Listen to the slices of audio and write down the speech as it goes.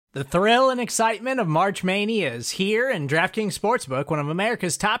The thrill and excitement of March Mania is here, and DraftKings Sportsbook, one of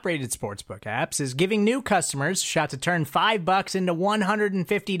America's top-rated sportsbook apps, is giving new customers a shot to turn $5 into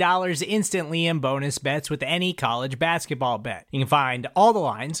 $150 instantly in bonus bets with any college basketball bet. You can find all the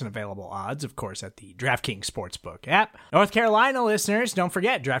lines and available odds, of course, at the DraftKings Sportsbook app. North Carolina listeners, don't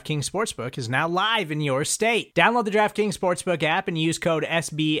forget, DraftKings Sportsbook is now live in your state. Download the DraftKings Sportsbook app and use code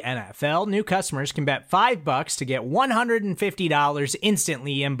SBNFL. New customers can bet $5 to get $150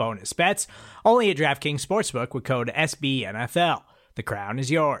 instantly in bonus bets, only at DraftKings Sportsbook with code SBNFL. The crown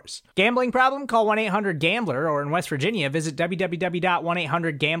is yours. Gambling problem? Call 1-800-GAMBLER, or in West Virginia, visit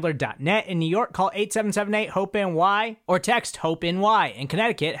www.1800gambler.net. In New York, call 877-8-HOPE-NY or text HOPE-NY. In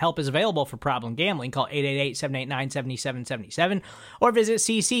Connecticut, help is available for problem gambling. Call 888-789-7777 or visit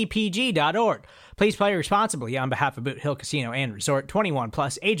ccpg.org. Please play responsibly on behalf of Boot Hill Casino and Resort. 21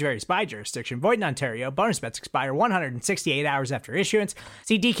 plus, age varies by jurisdiction. Void in Ontario. Bonus bets expire 168 hours after issuance.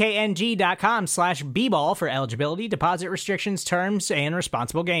 See dkng.com/bball for eligibility, deposit restrictions, terms, and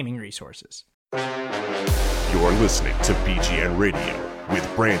responsible gaming resources. You're listening to BGN Radio with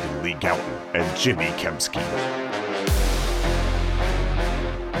Brandon Lee Gowton and Jimmy Kempski.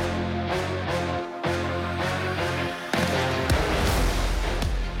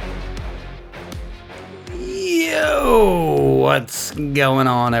 Yo, what's going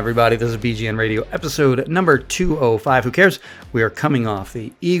on, everybody? This is BGN Radio, episode number 205. Who cares? We are coming off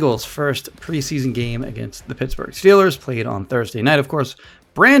the Eagles' first preseason game against the Pittsburgh Steelers, played on Thursday night, of course.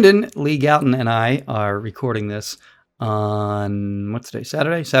 Brandon Lee Gowton and I are recording this on, what's today,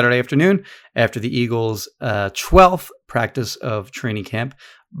 Saturday afternoon, after the Eagles' 12th practice of training camp.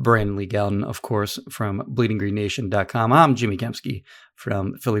 Brandon Lee Gowton, of course, from bleedinggreennation.com. I'm Jimmy Kempski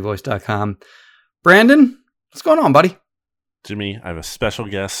from phillyvoice.com. Brandon, what's going on, buddy? Jimmy, I have a special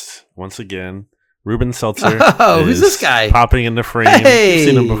guest once again. Ruben Seltzer. Oh, who's this guy? Popping into frame. Hey. You've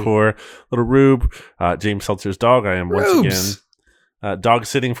seen him before. Little Rube, James Seltzer's dog. I am Rubes. once again dog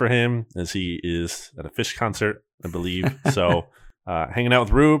sitting for him as he is at a Fish concert, I believe. So hanging out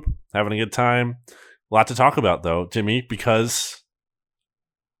with Rube, having a good time. A lot to talk about, though, Jimmy, because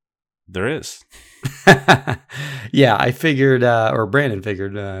there is. Yeah, I figured, or Brandon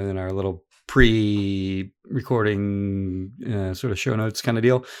figured in our little pre-recording sort of show notes kind of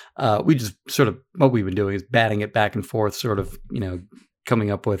deal. We just sort of, what we've been doing is batting it back and forth, sort of,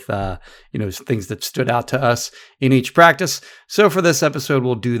 coming up with, things that stood out to us in each practice. So for this episode,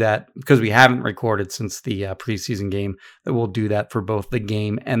 we'll do that because we haven't recorded since the preseason game, that we'll do that for both the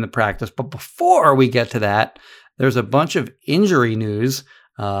game and the practice. But before we get to that, there's a bunch of injury news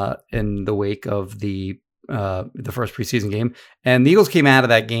in the wake of the first preseason game, and the Eagles came out of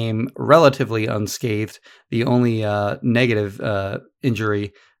that game relatively unscathed. The only negative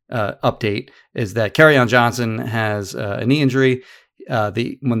injury update is that Kerryon Johnson has a knee injury.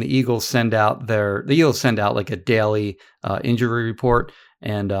 When the Eagles send out like a daily injury report,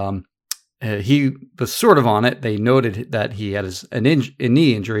 and he was sort of on it. They noted that he had a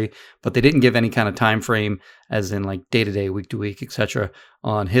knee injury, but they didn't give any kind of time frame, as in like day to day, week to week, etc.,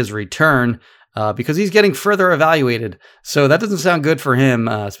 on his return. Because he's getting further evaluated. So that doesn't sound good for him,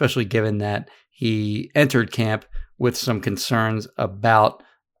 especially given that he entered camp with some concerns about,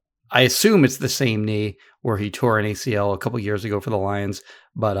 I assume it's the same knee where he tore an ACL a couple years ago for the Lions,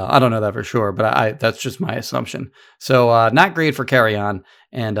 but I don't know that for sure, but that's just my assumption. So not great for Kerryon,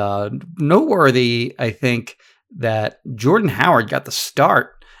 and noteworthy, I think, that Jordan Howard got the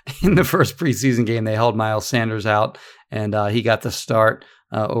start in the first preseason game. They held Miles Sanders out, and he got the start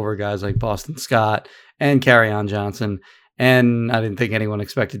over guys like Boston Scott and Kerryon Johnson. And I didn't think anyone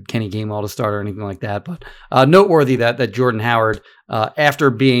expected Kenny Gainwell to start or anything like that. But noteworthy that Jordan Howard, after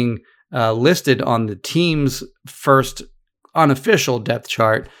being listed on the team's first unofficial depth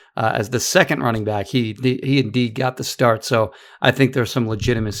chart as the second running back, he indeed got the start. So I think there's some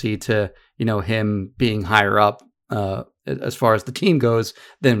legitimacy to him being higher up as far as the team goes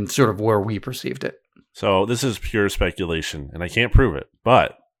than sort of where we perceived it. So this is pure speculation, and I can't prove it,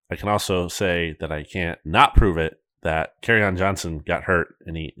 but I can also say that I can't not prove it, that Kerryon Johnson got hurt,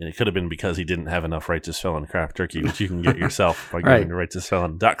 and it could have been because he didn't have enough Righteous Felon craft jerky, which you can get yourself by going to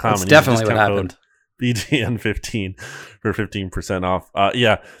righteousfelon.com. That's definitely what happened. BGN15 for 15% off.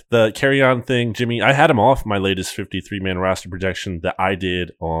 The Kerryon thing, Jimmy, I had him off my latest 53-man roster projection that I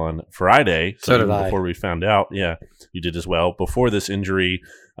did on Friday. So did I. Before we found out. Yeah, you did as well. Before this injury,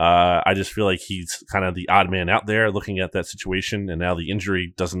 I just feel like he's kind of the odd man out there looking at that situation, and now the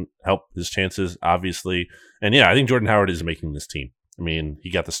injury doesn't help his chances, obviously. And yeah, I think Jordan Howard is making this team. I mean, he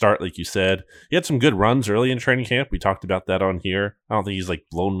got the start, like you said. He had some good runs early in training camp. We talked about that on here. I don't think he's like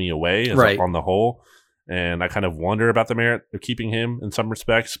blown me away on the whole. and I kind of wonder about the merit of keeping him in some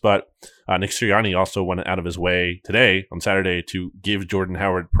respects. But Nick Sirianni also went out of his way today on Saturday to give Jordan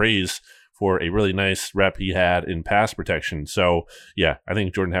Howard praise for a really nice rep he had in pass protection. So, yeah, I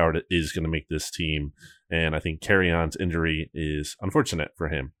think Jordan Howard is going to make this team, and I think Kerryon's injury is unfortunate for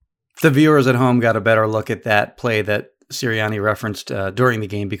him. The viewers at home got a better look at that play that Sirianni referenced during the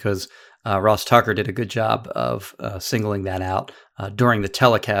game because Ross Tucker did a good job of singling that out during the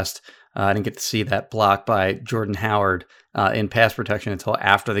telecast. I didn't get to see that block by Jordan Howard in pass protection until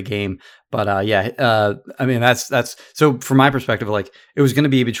after the game. But I mean, that's so from my perspective, like it was going to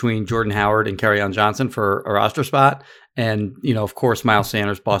be between Jordan Howard and Kerryon Johnson for a roster spot. And, of course, Miles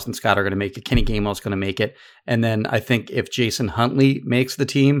Sanders, Boston Scott are going to make it. Kenny Gainwell's going to make it. And then I think if Jason Huntley makes the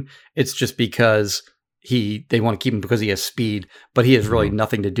team, it's just because they want to keep him because he has speed, but he has really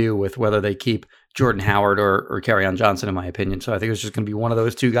nothing to do with whether they keep Jordan Howard or Kerryon Johnson, in my opinion. So I think it was just going to be one of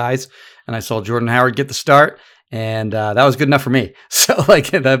those two guys. And I saw Jordan Howard get the start, and that was good enough for me. So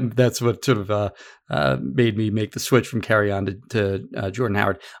that's what sort of made me make the switch from Kerryon to Jordan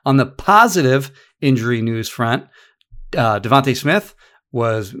Howard. On the positive injury news front, DeVonta Smith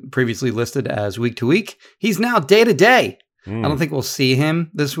was previously listed as week to week. He's now day to day. I don't think we'll see him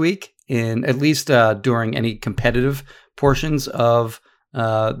this week, in at least during any competitive portions of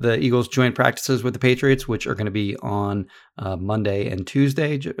the Eagles' joint practices with the Patriots, which are going to be on Monday and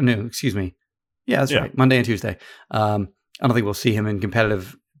Tuesday. No, excuse me. Yeah, that's right. Monday and Tuesday. I don't think we'll see him in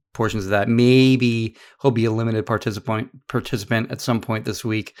competitive portions of that. Maybe he'll be a limited participant at some point this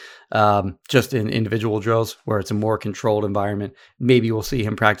week, just in individual drills where it's a more controlled environment. Maybe we'll see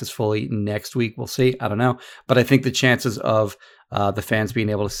him practice fully next week. We'll see. I don't know. But I think the chances of the fans being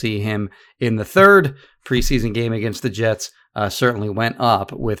able to see him in the third preseason game against the Jets certainly went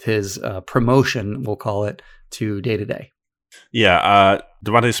up with his promotion, we'll call it, to day-to-day. Yeah,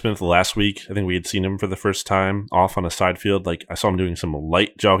 DeVonta Smith last week, I think we had seen him for the first time off on a side field. Like, I saw him doing some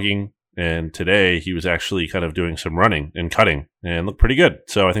light jogging, and today he was actually kind of doing some running and cutting and looked pretty good.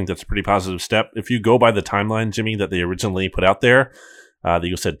 So I think that's a pretty positive step. If you go by the timeline, Jimmy, that they originally put out there, the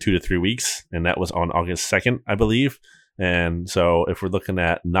Eagles said 2 to 3 weeks, and that was on August 2nd, I believe. And so if we're looking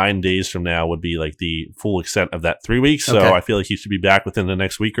at 9 days from now would be like the full extent of that 3 weeks. So I feel like he should be back within the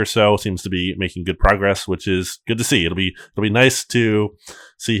next week or so. Seems to be making good progress, which is good to see. It'll be nice to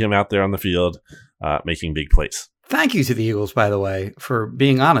see him out there on the field making big plays. Thank you to the Eagles, by the way, for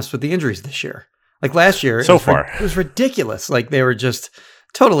being honest with the injuries this year. Like last year, it was ridiculous. Like they were just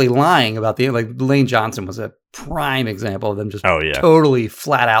totally lying about Lane Johnson was a prime example of them just totally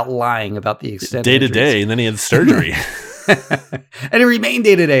flat out lying about the extent day to day, and then he had surgery. And it remained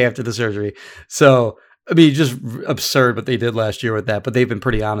day to day after the surgery. So, I mean, just absurd what they did last year with that. But they've been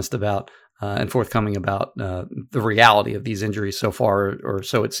pretty honest about and forthcoming about the reality of these injuries so far, or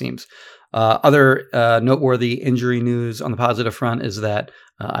so it seems. Other noteworthy injury news on the positive front is that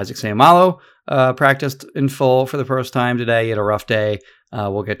Isaac Seumalo practiced in full for the first time today. He had a rough day.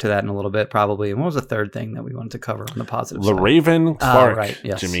 We'll get to that in a little bit, probably. And what was the third thing that we wanted to cover on the positive side? Raven Clark,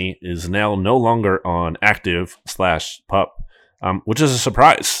 Jimmy, is now no longer on active/pup, which is a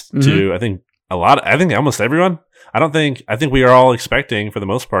surprise to, I think, almost everyone. I think we are all expecting, for the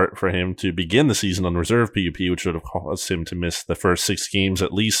most part, for him to begin the season on reserve PUP, which would have caused him to miss the first 6 games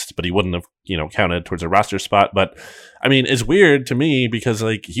at least, but he wouldn't have, counted towards a roster spot. But I mean, it's weird to me because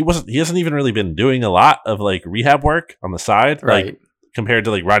he hasn't even really been doing a lot of rehab work on the side, right? Compared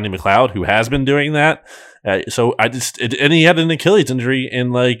to Rodney McLeod, who has been doing that. So and he had an Achilles injury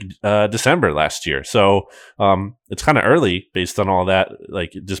in December last year. So it's kind of early based on all that,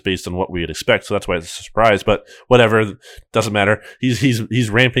 just based on what we would expect. So that's why it's a surprise, but whatever, doesn't matter. He's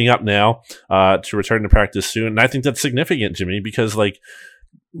ramping up now to return to practice soon. And I think that's significant, Jimmy, because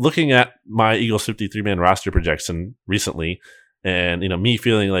looking at my Eagles 53-man roster projection recently, and me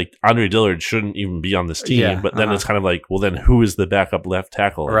feeling like Andre Dillard shouldn't even be on this team, but then it's kind of well, then who is the backup left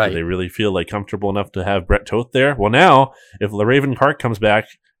tackle? Right. Do they really feel comfortable enough to have Brett Toth there? Well, now if Raven Clark comes back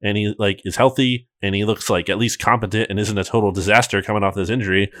and he is healthy and he looks at least competent and isn't a total disaster coming off this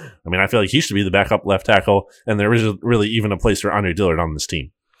injury, I mean, I feel like he should be the backup left tackle, and there isn't really even a place for Andre Dillard on this team.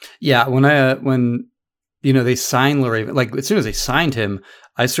 Yeah, when they signed Raven, as soon as they signed him,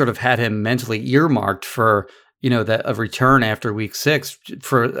 I sort of had him mentally earmarked for that a return after week 6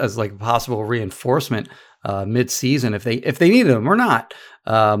 as possible reinforcement mid-season if they needed him or not.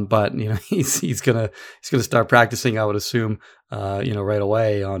 But he's gonna start practicing, I would assume, right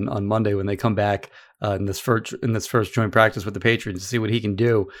away on Monday when they come back in this first joint practice with the Patriots to see what he can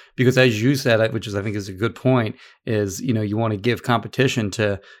do. Because as you said, which is I think is a good point, is you want to give competition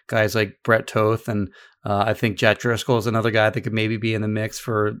to guys like Brett Toth, and I think Jack Driscoll is another guy that could maybe be in the mix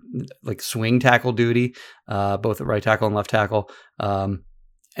for like swing tackle duty, both at right tackle and left tackle.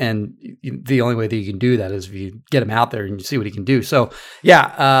 And the only way that you can do that is if you get him out there and you see what he can do. So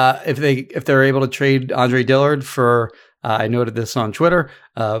if they're able to trade Andre Dillard for, I noted this on Twitter,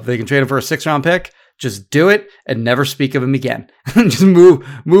 if they can trade him for a 6th-round pick, just do it and never speak of him again. Just move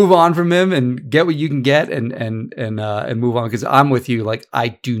on from him and get what you can get and move on. Because I'm with you. Like,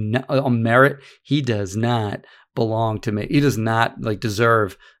 I do not, on merit, he does not belong to me. He does not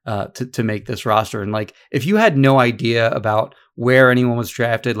deserve to make this roster. And like, if you had no idea about where anyone was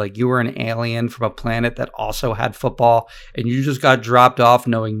drafted, like you were an alien from a planet that also had football, and you just got dropped off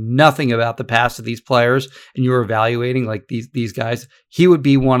knowing nothing about the past of these players, and you were evaluating like these guys, he would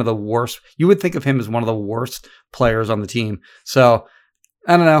be one of the worst. You would think of him as one of the worst players on the team. So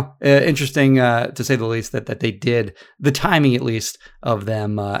I don't know. Interesting to say the least that they did, the timing at least of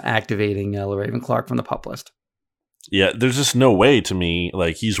them activating LaRaven Clark from the PUP list. Yeah, there's just no way to me,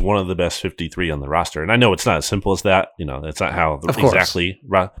 like, he's one of the best 53 on the roster. And I know it's not as simple as that. That's not how exactly.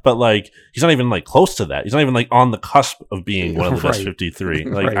 But, like, he's not even, like, close to that. He's not even, like, on the cusp of being one of the best 53.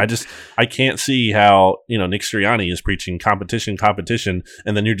 Like, right. I can't see how, Nick Sirianni is preaching competition,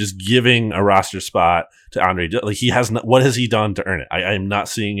 and then you're just giving a roster spot to Andre. Like, what has he done to earn it? I am not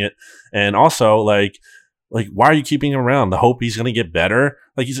seeing it. And also, like, why are you keeping him around? The hope he's going to get better?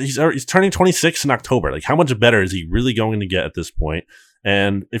 Like, he's turning 26 in October. Like, how much better is he really going to get at this point?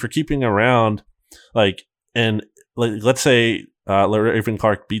 And if you're keeping him around, let's say LaRaven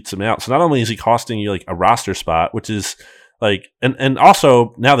Clark beats him out. So not only is he costing you like a roster spot, which is like, and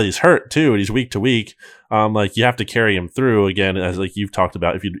also now that he's hurt too, and he's week to week, like you have to carry him through again, as like you've talked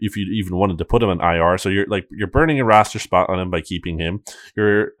about, if you even wanted to put him on IR. So you're burning a roster spot on him by keeping him.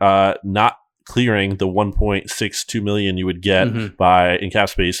 You're not clearing the $1.62 million you would get in cap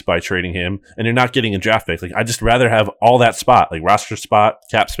space by trading him, and you're not getting a draft pick. Like, I just rather have all that spot, like roster spot,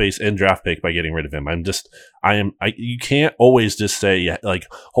 cap space, and draft pick by getting rid of him. You can't always just say, like,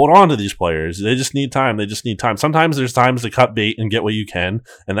 hold on to these players. They just need time. Sometimes there's times to cut bait and get what you can,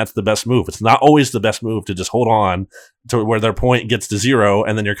 and that's the best move. It's not always the best move to just hold on to where their point gets to 0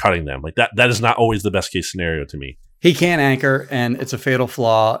 and then you're cutting them. Like, that is not always the best case scenario to me. He can't anchor, and it's a fatal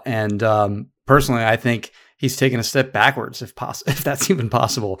flaw. And personally, I think he's taken a step backwards, if that's even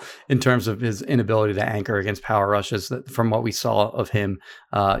possible, in terms of his inability to anchor against power rushes from what we saw of him,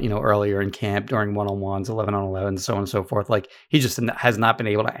 earlier in camp during 1-on-1s, 11-on-11, so on and so forth. Like, he just has not been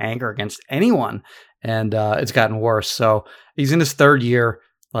able to anchor against anyone, and it's gotten worse. So he's in his 3rd year.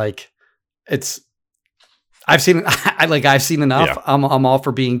 Like, I've seen enough. Yeah. I'm all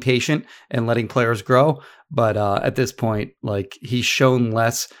for being patient and letting players grow. But at this point, like, he's shown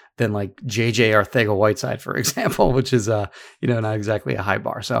less than like JJ Arcega-Whiteside, for example, which is not exactly a high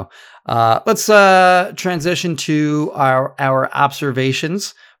bar. So let's transition to our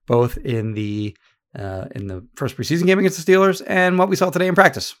observations, both in the first preseason game against the Steelers and what we saw today in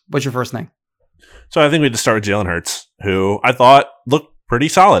practice. What's your first thing? So I think we had to start with Jalen Hurts, who I thought looked pretty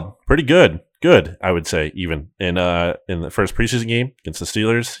solid, pretty good, I would say, even in the first preseason game against the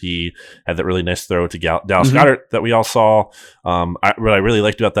Steelers. He had that really nice throw to Dallas Goedert that we all saw. What I really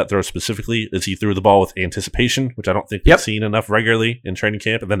liked about that throw specifically is he threw the ball with anticipation, which I don't think we've seen enough regularly in training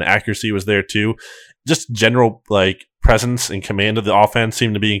camp. And then the accuracy was there too. Just general like presence and command of the offense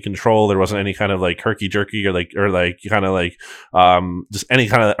seemed to be in control. There wasn't any kind of like herky jerky or just any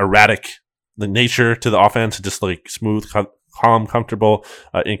kind of erratic the nature to the offense, just like smooth, calm, comfortable,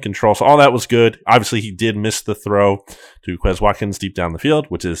 in control. So all that was good. Obviously, he did miss the throw to Quez Watkins deep down the field,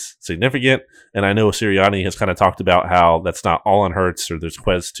 which is significant. And I know Sirianni has kind of talked about how that's not all on Hurts, or there's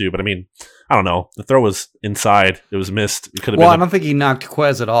Quez too. But I mean, I don't know. The throw was inside. It was missed. It could have been. I don't think he knocked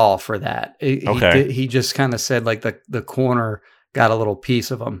Quez at all for that. He just kind of said like the corner got a little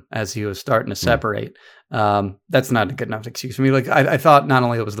piece of him as he was starting to separate. That's not a good enough excuse for me. Like I thought not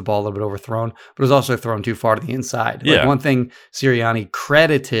only was the ball a little bit overthrown, but it was also thrown too far to the inside. Like one thing Sirianni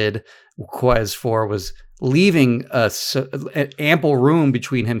credited Quez for was leaving an ample room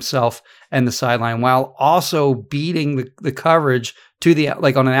between himself and the sideline while also beating the coverage to the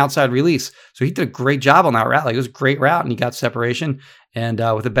like on an outside release. So he did a great job on that route. Like it was a great route, and he got separation. And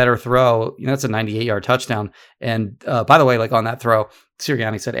with a better throw, that's a 98-yard touchdown. And by the way, like on that throw,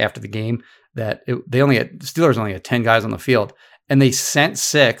 Sirianni said after the game that the Steelers only had 10 guys on the field, and they sent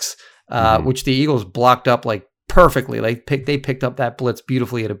 6, which the Eagles blocked up like perfectly. They picked up that blitz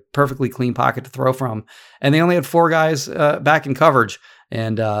beautifully, at a perfectly clean pocket to throw from, and they only had 4 guys back in coverage.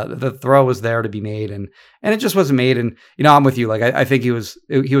 and the throw was there to be made, and it just wasn't made. And I'm with you. Like I think he was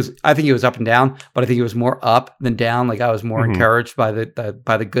up and down, but I think he was more up than down. Like I was more encouraged by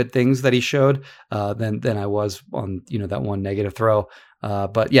the good things that he showed than I was on that one negative throw.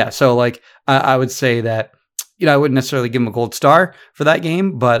 But yeah, so like I would say that. I wouldn't necessarily give him a gold star for that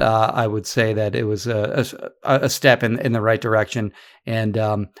game, but I would say that it was a step in the right direction. And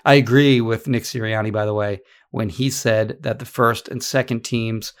I agree with Nick Sirianni, by the way, when he said that the first and second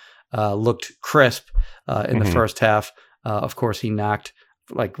teams looked crisp in the first half. Of course, he knocked,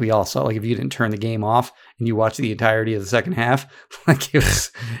 like we all saw, like if you didn't turn the game off and you watched the entirety of the second half, like it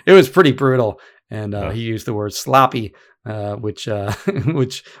was pretty brutal. And he used the word sloppy. Which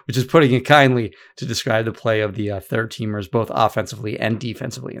is putting it kindly to describe the play of the third teamers, both offensively and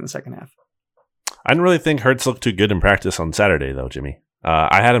defensively in the second half. I didn't really think Hurts looked too good in practice on Saturday, though, Jimmy.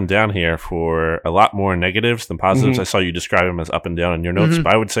 I had him down here for a lot more negatives than positives. I saw you describe him as up and down in your notes,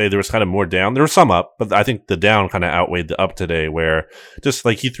 but I would say there was kind of more down. There was some up, but I think the down kind of outweighed the up today, where just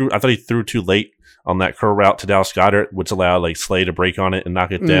like I thought he threw too late on that curl route to Dallas Goedert, which allowed like Slay to break on it and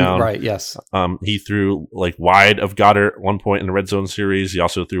knock it down. Right, yes. He threw like wide of Goedert at one point in the red zone series. He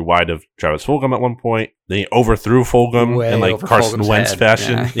also threw wide of Travis Fulgham at one point. Then he overthrew Fulgham in like Carson Wentz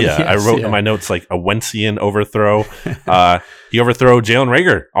fashion. Yeah, yes, I wrote in my notes like a Wentzian overthrow. He overthrew Jalen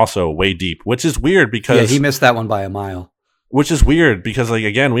Reagor also way deep, which is weird because he missed that one by a mile. Which is weird because, like,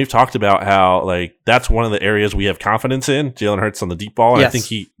 again, we've talked about how, like, that's one of the areas we have confidence in, Jalen Hurts on the deep ball. And I think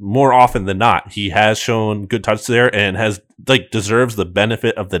he, more often than not, he has shown good touch there and has, like, deserves the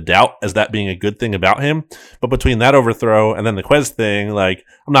benefit of the doubt as that being a good thing about him. But between that overthrow and then the Quez thing, like,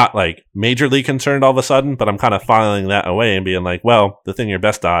 I'm not, like, majorly concerned all of a sudden, but I'm kind of filing that away and being like, well, the thing you're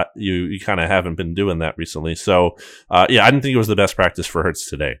best at, you kind of haven't been doing that recently. So, yeah, I didn't think it was the best practice for Hurts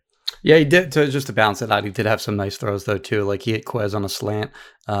today. Yeah, he did. Just to balance it out, he did have some nice throws though too. Like he hit Quez on a slant.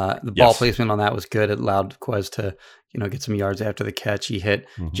 The ball placement on that was good. It allowed Quez to get some yards after the catch. He hit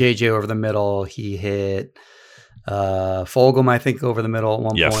JJ over the middle. He hit Fulgham, I think, over the middle at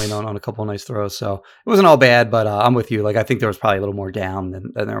one point on a couple of nice throws. So it wasn't all bad, but I'm with you. Like I think there was probably a little more down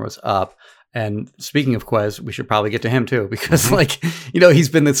than there was up. And speaking of Quez, we should probably get to him too, because he's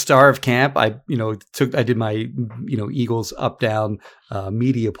been the star of camp. I did my, Eagles up down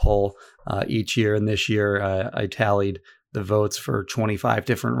media poll each year. And this year I tallied the votes for 25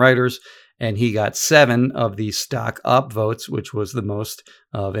 different writers, and he got 7 of the stock up votes, which was the most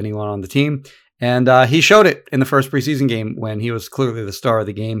of anyone on the team. And he showed it in the first preseason game when he was clearly the star of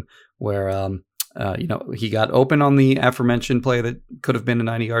the game, where, he got open on the aforementioned play that could have been a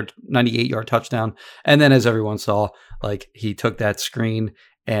 98-yard touchdown. And then as everyone saw, like he took that screen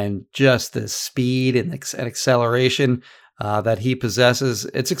and just the speed and acceleration that he possesses.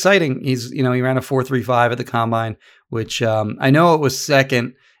 It's exciting. He ran a 4.35 at the combine, which I know it was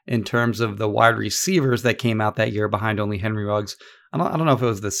second in terms of the wide receivers that came out that year behind only Henry Ruggs. I don't know if it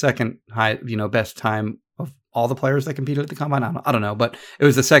was the second high, best time of all the players that competed at the combine. I don't know, but it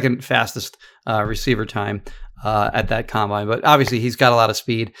was the second fastest receiver time at that combine. But obviously he's got a lot of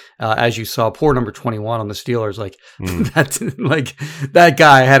speed. As you saw, poor number 21 on the Steelers, that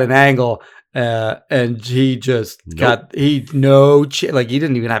guy had an angle and he just he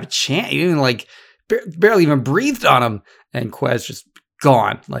didn't even have a chance. He didn't barely even breathed on him, and Quez just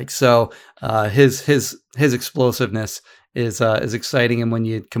gone. His explosiveness is exciting. And when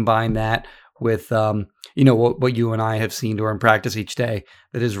you combine that with what you and I have seen during practice each day,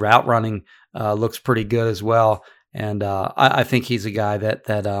 that his route running looks pretty good as well. And I think he's a guy that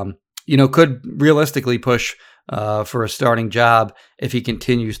could realistically push for a starting job if he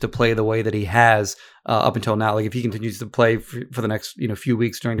continues to play the way that he has up until now. Like if he continues to play for the next few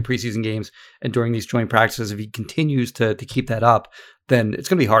weeks during the preseason games and during these joint practices, if he continues to keep that up, then it's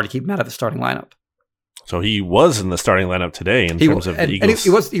going to be hard to keep him out of the starting lineup. So he was in the starting lineup today in terms of the Eagles. And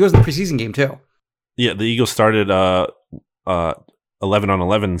he was in the preseason game too. Yeah, the Eagles started 11 on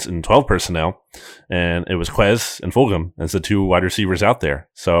 11s in 12 personnel, and it was Quez and Fulgham as the 2 wide receivers out there.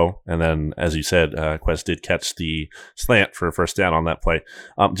 So, and then, as you said, Quez did catch the slant for a first down on that play.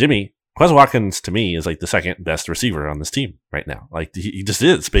 Jimmy, Quez Watkins, to me, is like the second best receiver on this team right now. Like, he just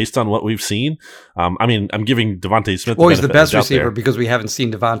is, based on what we've seen. I'm giving DeVonta Smith he's the best receiver because we haven't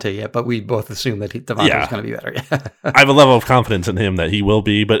seen DeVonta yet, but we both assume that DeVonta is going to be better. I have a level of confidence in him that he will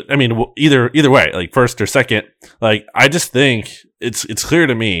be, but I mean, either way, like first or second, like I just think it's clear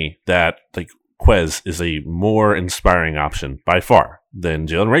to me that like Quez is a more inspiring option by far than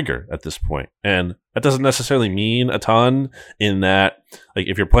Jalen Reagor at this point. And that doesn't necessarily mean a ton in that, like,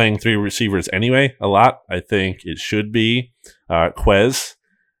 if you're playing 3 receivers anyway, a lot, I think it should be Quez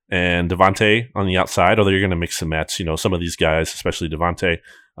and DeVonta on the outside, although you're going to mix and match, some of these guys, especially DeVonta.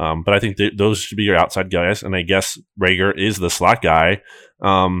 But I think those should be your outside guys, and I guess Reagor is the slot guy.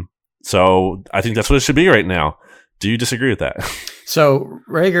 So I think that's what it should be right now. Do you disagree with that? So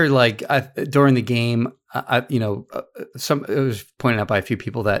Reagor, during the game, it was pointed out by a few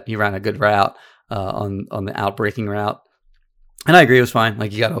people that he ran a good route on the outbreaking route, and I agree it was fine.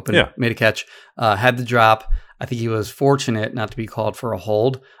 Like, he got open, made a catch, had the drop. I think he was fortunate not to be called for a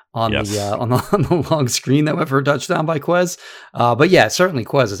hold on the long screen that went for a touchdown by Quez. But yeah, certainly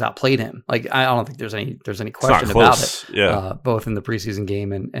Quez has outplayed him. Like, I don't think there's any question about it. Yeah. Both in the preseason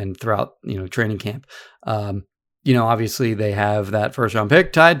game and throughout training camp. Obviously they have that first round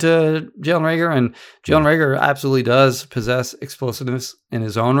pick tied to Jalen Reagor, and Jalen Reagor absolutely does possess explosiveness in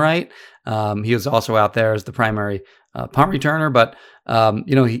his own right. He was also out there as the primary punt returner, but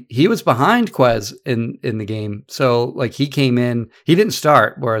he was behind Quez in the game. So like, he came in, he didn't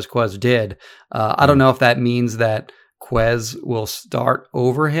start, whereas Quez did. I don't know if that means that Quez will start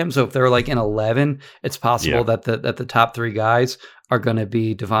over him. So if they're like in 11, it's possible that the top three guys are going to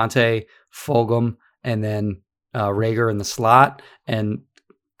be DeVonta, Fulgham, and then Reagor in the slot, and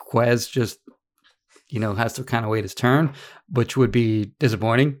Quez just has to kind of wait his turn, which would be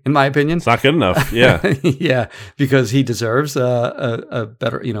disappointing in my opinion. It's not good enough. Yeah. Yeah, because he deserves a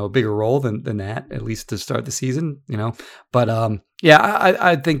better, a bigger role than that, at least to start the season, But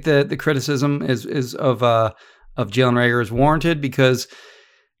I think the criticism is of Jalen Reagor is warranted, because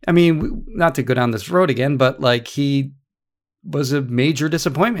not to go down this road again, but like, he was a major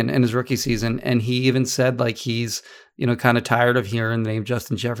disappointment in his rookie season. And he even said like, he's, kind of tired of hearing the name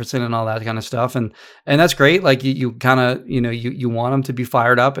Justin Jefferson and all that kind of stuff. And that's great. Like, you kind of, you want him to be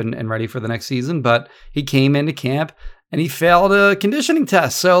fired up and ready for the next season, but he came into camp and he failed a conditioning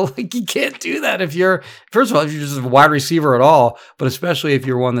test. So like, you can't do that if you're just a wide receiver at all, but especially if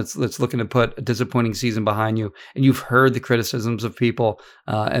you're one that's looking to put a disappointing season behind you, and you've heard the criticisms of people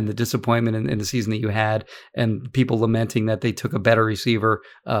and the disappointment in the season that you had, and people lamenting that they took a better receiver.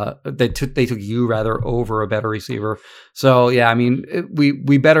 They took you rather over a better receiver. So yeah,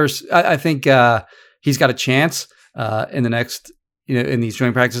 we better. I think he's got a chance in the next, in these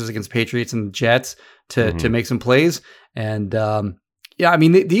joint practices against Patriots and Jets to make some plays. And the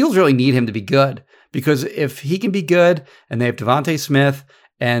Eagles really need him to be good, because if he can be good and they have DeVonta Smith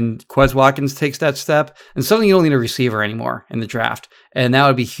and Quez Watkins takes that step, and suddenly you don't need a receiver anymore in the draft. And that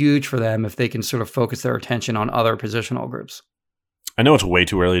would be huge for them if they can sort of focus their attention on other positional groups. I know it's way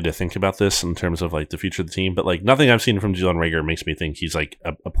too early to think about this in terms of like the future of the team, but like, nothing I've seen from Jalen Reagor makes me think he's like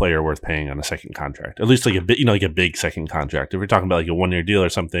a player worth paying on a second contract, at least like a bit, like a big second contract. If we're talking about like a 1-year deal or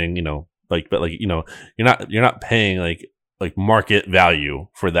something, you're not paying like market value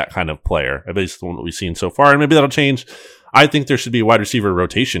for that kind of player. At least the one that we've seen so far, and maybe that'll change. I think there should be a wide receiver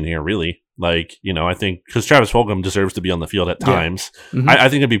rotation here, really. Like, I think because Travis Fulgham deserves to be on the field at times. Yeah. Mm-hmm. I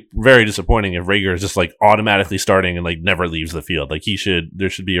think it'd be very disappointing if Reagor is just like automatically starting and like never leaves the field. Like, there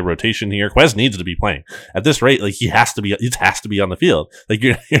should be a rotation here. Quez needs to be playing at this rate. Like, he has to be on the field. Like,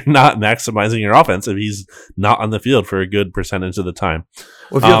 you're not maximizing your offense if he's not on the field for a good percentage of the time.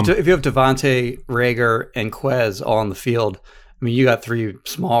 Well, if you have DeVonta, Reagor, and Quez all on the field, you got three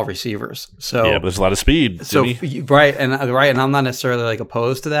small receivers. So yeah, but there's a lot of speed. Right, and I'm not necessarily like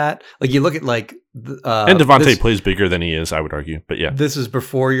opposed to that. Like, you look at like, and DeVonta plays bigger than he is, I would argue. But yeah, this is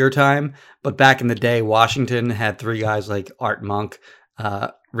before your time. But back in the day, Washington had three guys like Art Monk,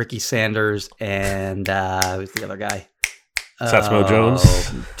 Ricky Sanders, and who's the other guy? Satsmo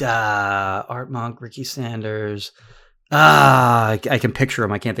Jones. Art Monk, Ricky Sanders. I can picture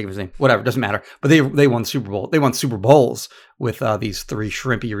him. I can't think of his name. Whatever, doesn't matter. But they won Super Bowl. They won Super Bowls with these three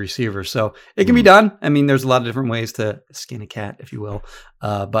shrimpy receivers. So it can be done. There's a lot of different ways to skin a cat, if you will.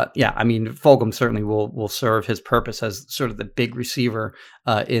 But yeah, Fulgham certainly will serve his purpose as sort of the big receiver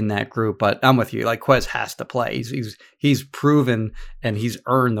in that group. But I'm with you. Like, Quez has to play. He's proven and he's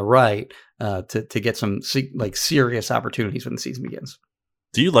earned the right to get some like serious opportunities when the season begins.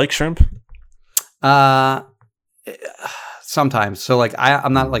 Do you like shrimp? Sometimes. So like,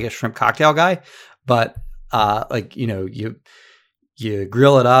 I'm not like a shrimp cocktail guy, but you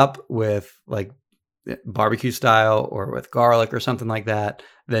grill it up with like barbecue style or with garlic or something like that,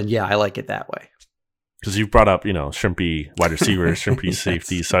 then yeah, I like it that way. Because you've brought up, shrimpy wide receiver, shrimpy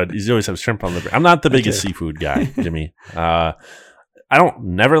safety. So you always have shrimp on the. I'm not the biggest seafood guy, Jimmy. I don't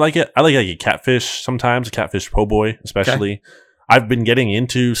never like it. I like a catfish sometimes, a catfish po' boy especially. Okay. I've been getting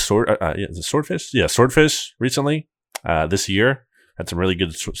into swordfish. Yeah, swordfish recently. This year had some really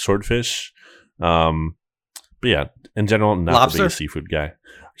good swordfish. But yeah, in general, not lobster? The biggest seafood guy.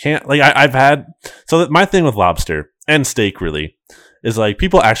 I've had my thing with lobster and steak really is like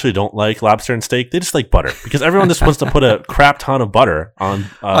people actually don't like lobster and steak. They just like butter because everyone just wants to put a crap ton of butter on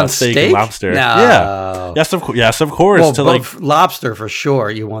steak and lobster. No. Yeah. Yes, of course. Well, to like lobster for sure,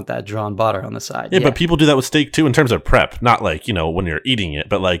 you want that drawn butter on the side. Yeah, but people do that with steak too in terms of prep. Not like, when you're eating it,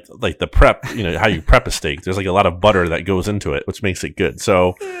 but like the prep, how you prep a steak. There's like a lot of butter that goes into it, which makes it good.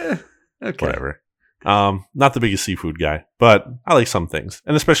 So okay. Whatever. Not the biggest seafood guy, but I like some things.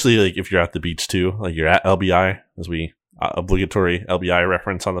 And especially like if you're at the beach too, like you're at LBI, as we obligatory LBI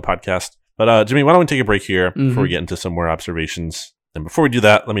reference on the podcast. But Jimmy, why don't we take a break here before we get into some more observations? And before we do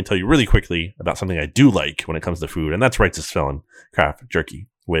that, let me tell you really quickly about something I do like when it comes to food, and that's Righteous Felon Craft Jerky,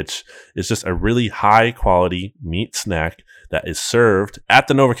 which is just a really high quality meat snack that is served at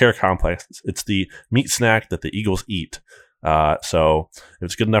the NovaCare complex. It's the meat snack that the Eagles eat. So if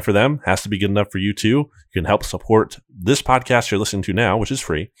it's good enough for them, it has to be good enough for you too. You can help support this podcast you're listening to now, which is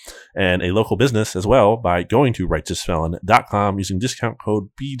free, and a local business as well by going to righteousfelon.com using discount code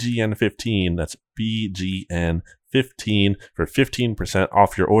BGN15. That's BGN15 for 15%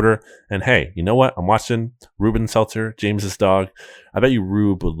 off your order. And hey, you know what? I'm watching Ruben Seltzer, James's dog. I bet you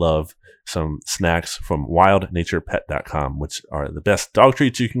Rube would love some snacks from wildnaturepet.com, which are the best dog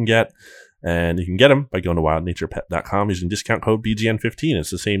treats you can get. And you can get them by going to wildnaturepet.com using discount code BGN15.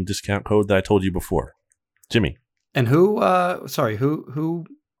 It's the same discount code that I told you before. Jimmy. And who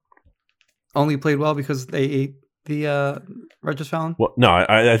only played well because they ate the Righteous Felon? Well, no,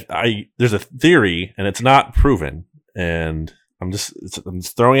 I there's a theory, and it's not proven, and I'm just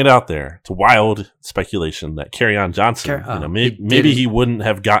throwing it out there. It's a wild speculation that Kerryon Johnson, maybe he wouldn't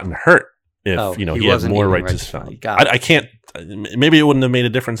have gotten hurt if he had more Righteous Felon. I can't. Maybe it wouldn't have made a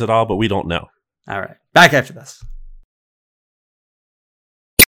difference at all, but we don't know. All right. Back after this.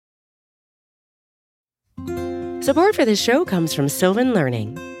 Support for this show comes from Sylvan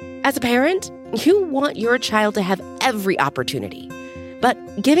Learning. As a parent, you want your child to have every opportunity, but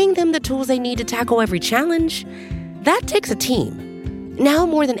giving them the tools they need to tackle every challenge, that takes a team. Now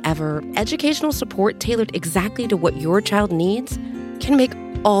more than ever, educational support tailored exactly to what your child needs can make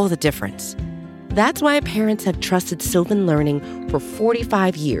all the difference. That's why parents have trusted Sylvan Learning for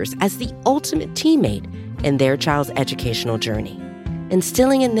 45 years as the ultimate teammate in their child's educational journey,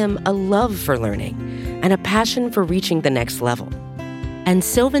 instilling in them a love for learning and a passion for reaching the next level. And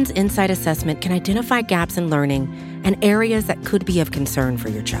Sylvan's Insight Assessment can identify gaps in learning and areas that could be of concern for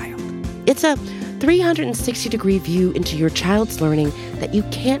your child. It's a 360-degree view into your child's learning that you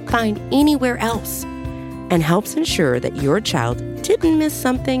can't find anywhere else, and helps ensure that your child didn't miss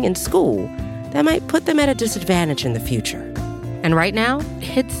something in school that might put them at a disadvantage in the future. And right now,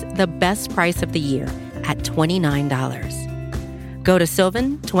 it's the best price of the year at $29. Go to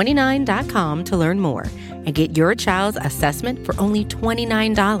sylvan29.com to learn more and get your child's assessment for only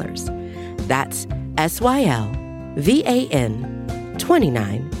 $29. That's SYLVAN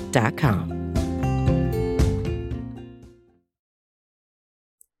 29.com.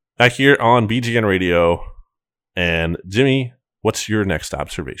 Back here on BGN Radio, and Jimmy, what's your next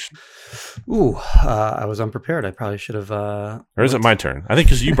observation? I was unprepared. I probably should have. Or is it my turn? I think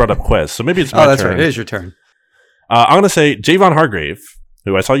because you brought up Quez, so maybe it's my turn. Oh, that's right. It is your turn. I'm going to say Javon Hargrave,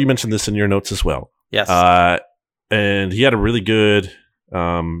 who I saw you mention this in your notes as well. Yes. And he had a really good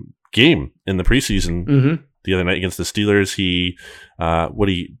game in the preseason the other night against the Steelers. He got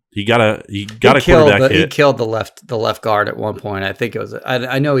a quarterback hit. He killed the left guard at one point. I think it was.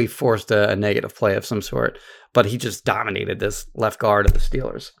 I know he forced a negative play of some sort, but he just dominated this left guard of the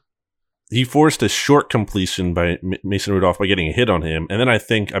Steelers. He forced a short completion by Mason Rudolph by getting a hit on him, and then I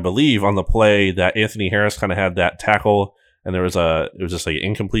believe on the play that Anthony Harris kind of had that tackle, and it was just like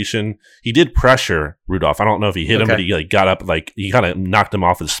incompletion. He did pressure Rudolph. I don't know if he hit him, but he got up, he kind of knocked him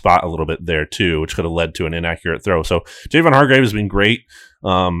off his spot a little bit there too, which could have led to an inaccurate throw. So Javon Hargrave has been great.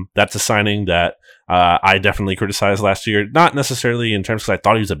 That's a signing that I definitely criticized last year, not necessarily in terms because I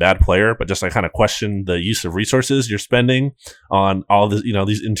thought he was a bad player, but just I kind of questioned the use of resources you're spending on all this,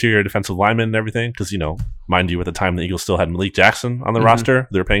 these interior defensive linemen and everything. Because mind you, at the time the Eagles still had Malik Jackson on the roster,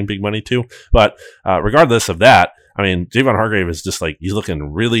 they're paying big money too. But regardless of that, I mean, Javon Hargrave is just he's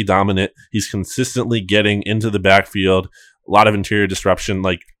looking really dominant. He's consistently getting into the backfield, a lot of interior disruption.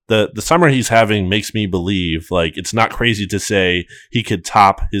 The summer he's having makes me believe it's not crazy to say he could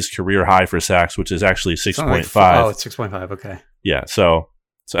top his career high for sacks, which is actually 6.5. Oh, it's 6.5. Okay. Yeah. So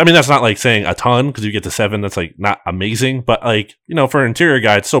I mean, that's not saying a ton because you get to 7. That's not amazing, but for an interior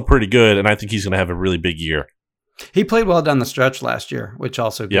guy, it's still pretty good. And I think he's going to have a really big year. He played well down the stretch last year, which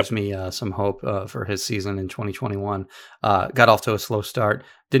also gives me some hope for his season in 2021. Got off to a slow start.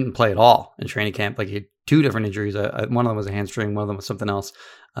 Didn't play at all in training camp. He had 2 different injuries. One of them was a hamstring. One of them was something else.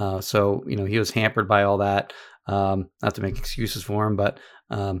 So he was hampered by all that. Not to make excuses for him, but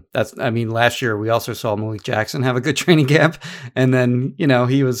last year we also saw Malik Jackson have a good training camp, and then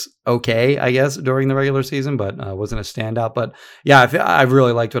he was okay, I guess, during the regular season, but wasn't a standout. But yeah, I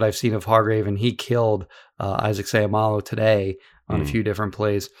really liked what I've seen of Hargrave, and he killed Isaac Seumalo today on a few different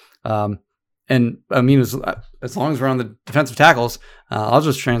plays. And I mean, as long as we're on the defensive tackles, I'll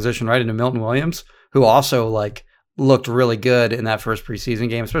just transition right into Milton Williams, who also looked really good in that first preseason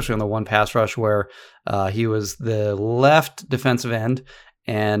game, especially on the one pass rush where he was the left defensive end,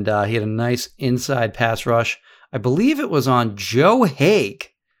 and he had a nice inside pass rush. I believe it was on Joe Haig,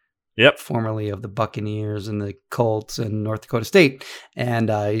 formerly of the Buccaneers and the Colts and North Dakota State, and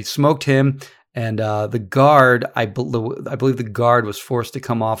he smoked him. And the guard, I believe the guard was forced to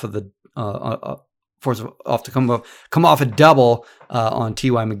come off of the come off a double on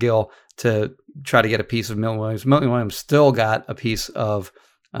T.Y. McGill to try to get a piece of Milton Williams. Milton Williams still got a piece of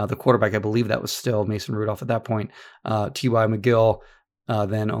the quarterback. I believe that was still Mason Rudolph at that point. T.Y. McGill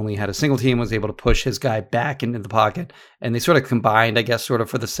then only had a single team, was able to push his guy back into the pocket, and they sort of combined, I guess, sort of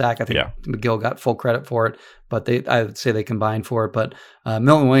for the sack. I think McGill got full credit for it, but I would say they combined for it. But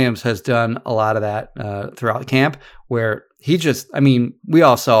Milton Williams has done a lot of that throughout camp, where he we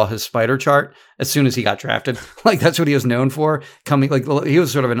all saw his spider chart as soon as he got drafted. That's what he was known for. He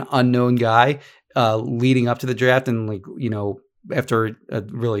was sort of an unknown guy leading up to the draft, and after a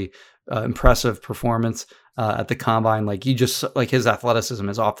really impressive performance at the combine, his athleticism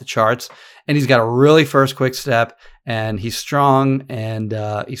is off the charts, and he's got a really quick step, and he's strong, and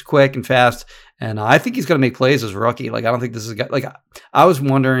he's quick and fast, and I think he's going to make plays as a rookie. I don't think this is a guy, I was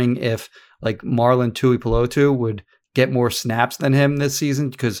wondering if Marlon Tuipulotu would get more snaps than him this season,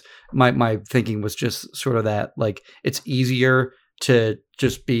 because my thinking was just sort of that it's easier to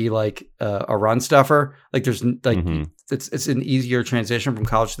just be a run stuffer. There's it's an easier transition from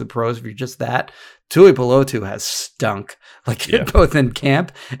college to the pros if you're just that. Tuipulotu has stunk both in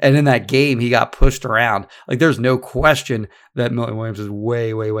camp and in that game. He got pushed around. There's no question that Milton Williams is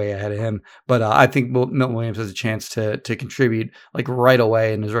way, way, way ahead of him. But I think Milton Williams has a chance to contribute right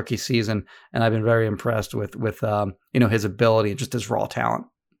away in his rookie season, and I've been very impressed with his ability and just his raw talent.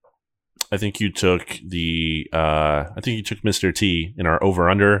 I think you took Mr. T in our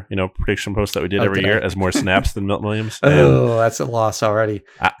over-under, prediction post that we did every year as more snaps than Milton Williams. Oh, that's a loss already.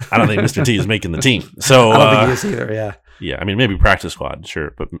 I don't think Mr. T is making the team. So I don't think he is either. Yeah. Yeah. I mean, maybe practice squad,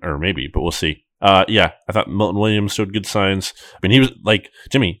 sure, but we'll see. I thought Milton Williams showed good signs. I mean, he was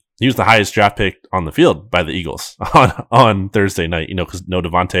Jimmy. He was the highest draft pick on the field by the Eagles on Thursday night, because no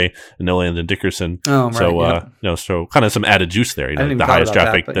DeVonta and no Landon Dickerson. Oh, right, so, so kind of some added juice there, the highest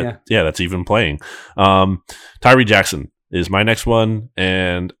draft pick that's even playing. Tyree Jackson is my next one.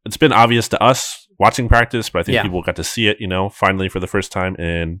 And it's been obvious to us watching practice, but I think people got to see it, finally for the first time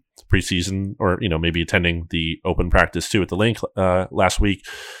in preseason, or, maybe attending the open practice too at the link last week.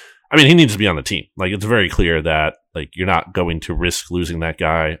 I mean, he needs to be on the team. It's very clear that you're not going to risk losing that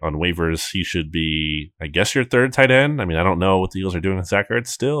guy on waivers. He should be, I guess, your third tight end. I mean, I don't know what the Eagles are doing with Zach Ertz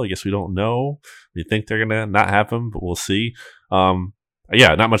still. I guess we don't know. We think they're going to not have him, but we'll see.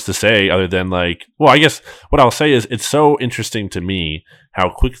 Not much to say other than I guess what I'll say is it's so interesting to me how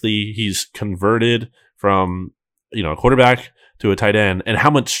quickly he's converted from, a quarterback to a tight end, and how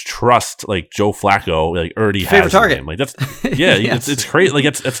much trust Joe Flacco already favorite has target. in him. That's yes. it's crazy.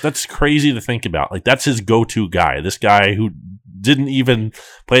 That's crazy to think about. That's his go-to guy. This guy who didn't even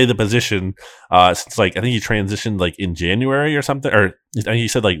play the position since I think he transitioned in January or something, or I think he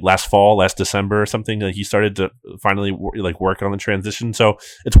said last December or something. He started to finally work on the transition. So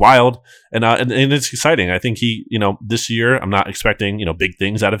it's wild and it's exciting. I think he this year I'm not expecting big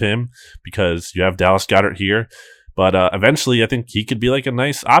things out of him because you have Dallas Goedert here. But eventually, I think he could be a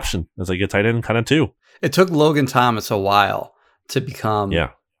nice option as a tight end kind of too. It took Logan Thomas a while to become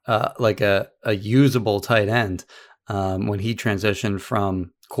a usable tight end when he transitioned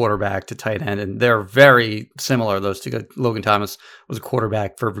from quarterback to tight end. And they're very similar, those two. Logan Thomas was a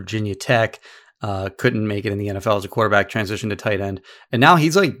quarterback for Virginia Tech, couldn't make it in the NFL as a quarterback, transitioned to tight end. And now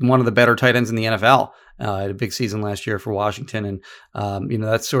he's one of the better tight ends in the NFL. Had a big season last year for Washington, and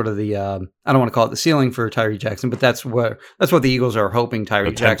that's sort of the I don't want to call it the ceiling for Tyree Jackson, but that's what the Eagles are hoping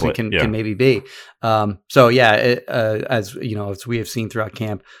Tyree Jackson can maybe be. As we have seen throughout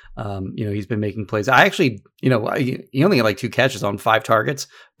camp, he's been making plays. I actually, he only had 2 catches on 5 targets,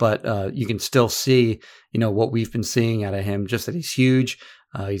 but you can still see what we've been seeing out of him, just that he's huge.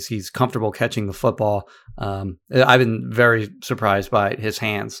 He's comfortable catching the football. I've been very surprised by his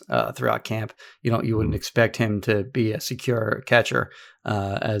hands throughout camp. You wouldn't expect him to be a secure catcher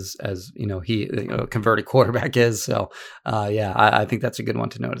as he converted quarterback is. So I think that's a good one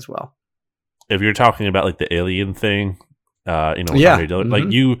to note as well. if you're talking about like the alien thing, Mm-hmm.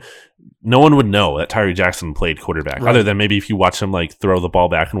 like no one would know that Tyree Jackson played quarterback, other than maybe if you watch him like throw the ball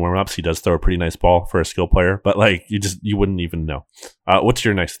back in warm-ups. He does throw a pretty nice ball for a skill player, but like you wouldn't even know. What's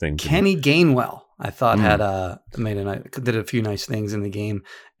your next thing, Jimmy? Kenny Gainwell, I thought did a few nice things in the game,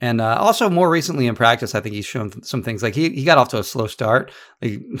 and also more recently in practice, I think he's shown some things. Like he got off to a slow start.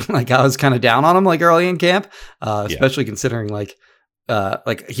 Like I was kind of down on him like early in camp, especially considering like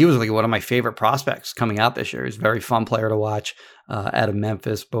he was like one of my favorite prospects coming out this year. He's a very fun player to watch out of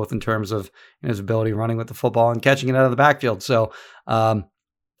Memphis, both in terms of his ability running with the football and catching it out of the backfield. So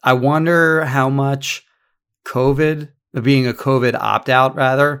I wonder how much being a COVID opt-out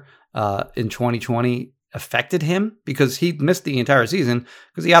rather in 2020 affected him, because he missed the entire season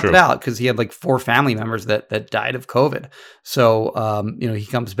because he opted out because he had like 4 family members that died of COVID. So, he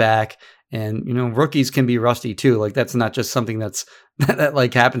comes back. And, rookies can be rusty too. Like that's not just something that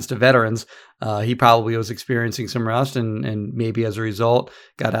like happens to veterans. He probably was experiencing some rust and maybe as a result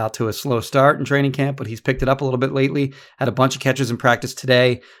got out to a slow start in training camp, but he's picked it up a little bit lately. Had a bunch of catches in practice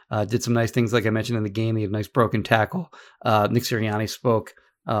today. Did some nice things like I mentioned in the game. He had a nice broken tackle. Nick Sirianni spoke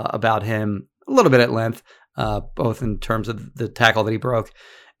about him a little bit at length, both in terms of the tackle that he broke.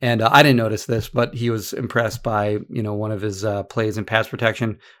 And I didn't notice this, but he was impressed by, one of his plays in pass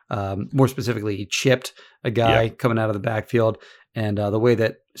protection. More specifically, he chipped a guy coming out of the backfield. And the way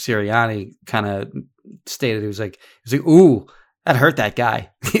that Sirianni kind of stated, he was like, ooh, that hurt that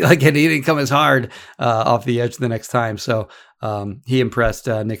guy. And he didn't come as hard off the edge the next time. So he impressed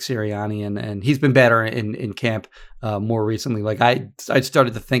Nick Sirianni, and he's been better in camp more recently. Like I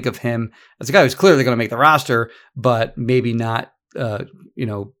started to think of him as a guy who's clearly going to make the roster, but maybe not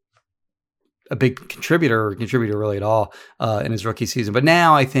a big contributor really at all in his rookie season. But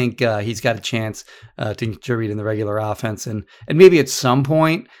now I think he's got a chance to contribute in the regular offense, and maybe at some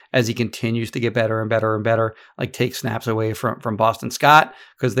point as he continues to get better and better and better, like take snaps away from Boston Scott,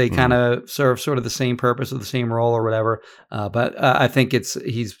 because they kind of serve sort of the same purpose or the same role or whatever. But I think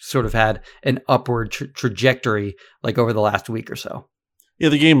he's sort of had an upward trajectory like over the last week or so. Yeah,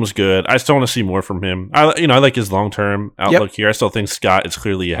 the game was good. I still want to see more from him. I like his long-term outlook here. I still think Scott is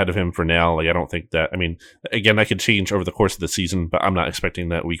clearly ahead of him for now. Like, I don't think that, again, that could change over the course of the season, but I'm not expecting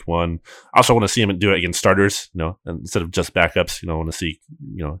that week 1. I also want to see him do it against starters, instead of just backups. I want to see,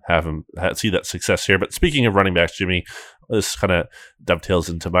 have him see that success here. But speaking of running backs, Jimmy, this kind of dovetails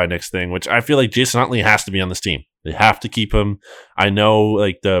into my next thing, which I feel like Jason Huntley has to be on this team. They have to keep him. I know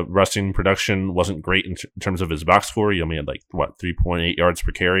like the rushing production wasn't great in terms of his box score. He only had 3.8 yards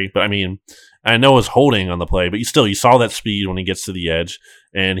per carry. But I know his holding on the play, but you saw that speed when he gets to the edge,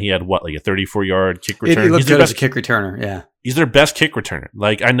 and he had a 34-yard kick return. He looked good as a kick returner. Yeah. He's their best kick returner.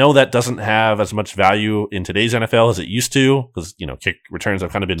 Like, I know that doesn't have as much value in today's NFL as it used to, because, kick returns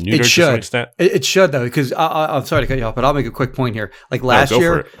have kind of been neutered to some extent. It should, though, because I'm sorry to cut you off, but I'll make a quick point here. Like last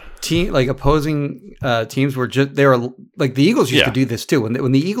year, opposing teams were the Eagles used to do this too.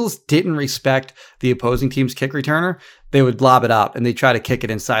 When the Eagles didn't respect the opposing team's kick returner, they would lob it up and they try to kick it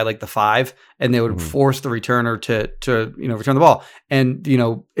inside like the 5, and they would force the returner to return the ball. And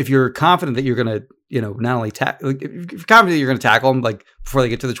if you're confident that you're going to not only if you're confident that you're going to tackle them like before they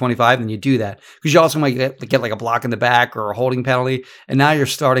get to the 25, then you do that, because you also might get like a block in the back or a holding penalty, and now you're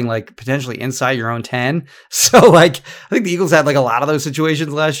starting like potentially inside your own 10. So I think the Eagles had like a lot of those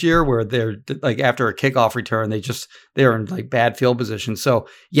situations last year where they're like after a kickoff return they're in like bad field position. So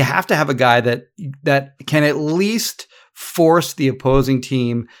you have to have a guy that can at least force the opposing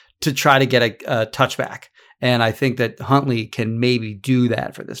team to try to get a touchback, and I think that Huntley can maybe do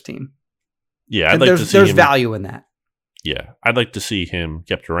that for this team. Yeah, there's value in that. Yeah, I'd like to see him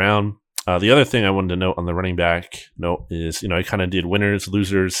kept around. The other thing I wanted to note on the running back note is, I kind of did winners,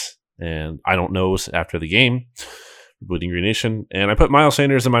 losers, and I don't knows after the game, Bleeding Green Nation, and I put Miles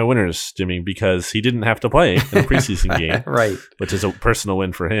Sanders in my winners, Jimmy, because he didn't have to play in a preseason game, right? Which is a personal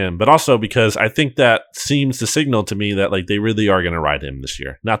win for him, but also because I think that seems to signal to me that they really are going to ride him this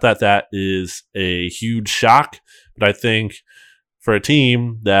year. Not that that is a huge shock, but I think for a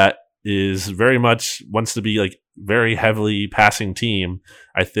team that is very much wants to be very heavily passing team,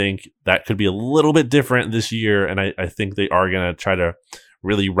 I think that could be a little bit different this year, and I think they are going to try to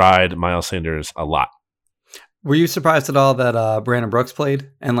really ride Miles Sanders a lot. Were you surprised at all that Brandon Brooks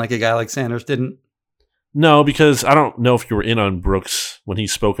played and a guy like Sanders didn't? No, because I don't know if you were in on Brooks when he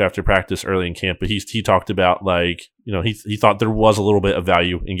spoke after practice early in camp, but he talked about he thought there was a little bit of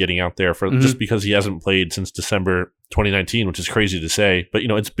value in getting out there for just because he hasn't played since December 2019, which is crazy to say, but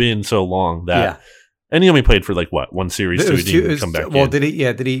it's been so long that and he only played for one series, so he didn't come back. Well, did he?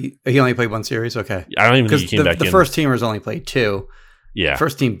 Yeah, did he? He only played one series. Okay, I don't even think he came back. The first teamers only played 2. Yeah.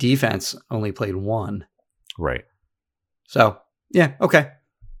 First team defense only played 1. Right. So, yeah, okay.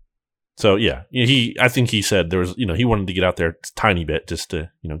 So, yeah, I think he said there was, he wanted to get out there a tiny bit just to,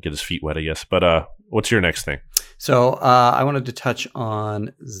 get his feet wet, I guess. But what's your next thing? So, I wanted to touch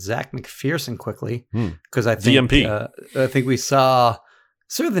on Zach McPherson quickly because I think we saw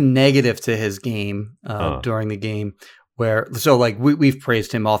sort of the negative to his game during the game where, so like we've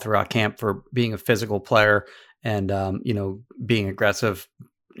praised him all throughout camp for being a physical player and, being aggressive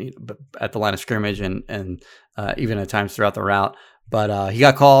at the line of scrimmage and even at times throughout the route. But he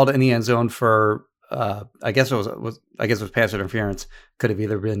got called in the end zone for I guess it was pass interference. Could have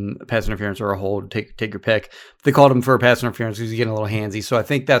either been pass interference or a hold. Take your pick. They called him for pass interference because he's getting a little handsy. So I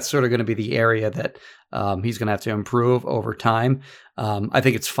think that's sort of going to be the area that he's going to have to improve over time. I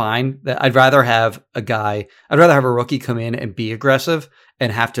think it's fine. I'd rather have a rookie come in and be aggressive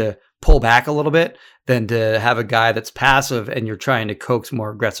and have to pull back a little bit than to have a guy that's passive and you're trying to coax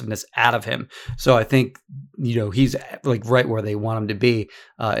more aggressiveness out of him. So I think, he's like right where they want him to be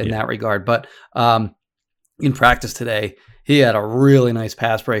in that regard. But in practice today, he had a really nice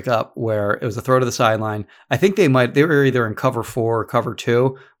pass breakup where it was a throw to the sideline. I think they were either in cover 4 or cover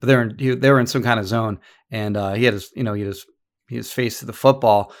 2, but they were in some kind of zone. And he had his face to the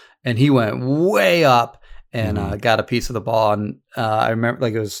football and he went way up and got a piece of the ball. And I remember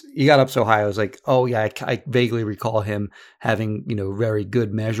he got up so high. I was like, oh yeah, I vaguely recall him having, very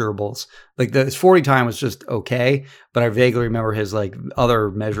good measurables. Like his 40 time was just okay, but I vaguely remember his like other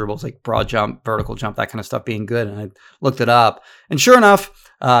measurables, like broad jump, vertical jump, that kind of stuff being good. And I looked it up and sure enough,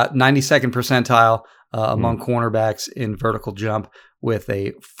 92nd percentile among cornerbacks in vertical jump with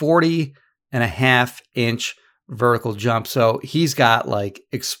a 40.5-inch vertical jump. So he's got like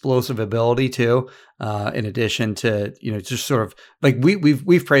explosive ability too. In addition to, just sort of like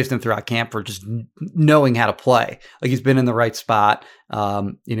we've praised him throughout camp for just knowing how to play. Like he's been in the right spot.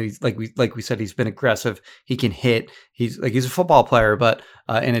 He's like we said, he's been aggressive. He can hit. He's a football player, but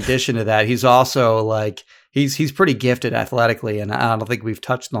in addition to that, he's also like he's pretty gifted athletically, and I don't think we've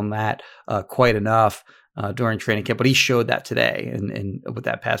touched on that quite enough during training camp. But he showed that today, and with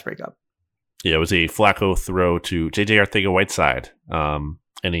that pass breakup. Yeah, it was a Flacco throw to J.J. Arcega-Whiteside.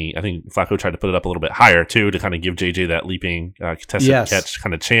 And I think Flacco tried to put it up a little bit higher, too, to kind of give J.J. that leaping contested catch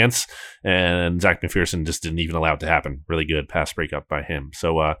kind of chance. And Zach McPherson just didn't even allow it to happen. Really good pass breakup by him.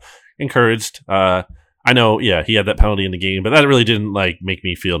 So encouraged. I know, he had that penalty in the game, but that really didn't make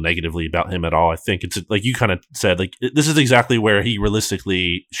me feel negatively about him at all. I think it's like you kind of said, this is exactly where he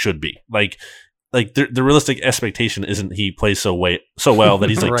realistically should be. The realistic expectation isn't he plays so well that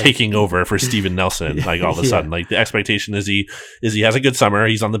he's right. Taking over for Steven Nelson all of a sudden. The expectation is he has a good summer,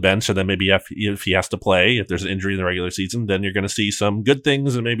 he's on the bench, and then maybe if he has to play, if there's an injury in the regular season, then you're going to see some good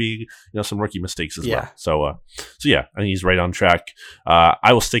things and maybe some rookie mistakes as well. So I think he's right on track.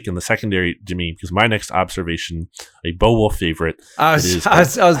 I will stick in the secondary, Jimmy, because my next observation, a Bo Wolf favorite. I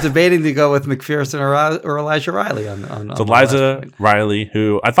was debating to go with McPherson or Elijah Riley on Elijah Riley,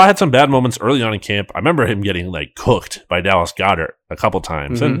 who I thought had some bad moments early on in camp. I remember him getting cooked by Dallas Goedert a couple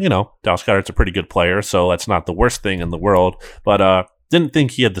times. And, Dallas Goedert's a pretty good player, so that's not the worst thing in the world. But didn't think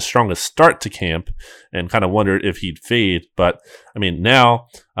he had the strongest start to camp and kind of wondered if he'd fade. But, now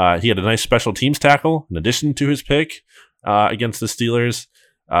he had a nice special teams tackle in addition to his pick against the Steelers.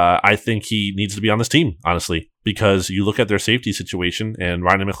 I think he needs to be on this team, honestly, because you look at their safety situation and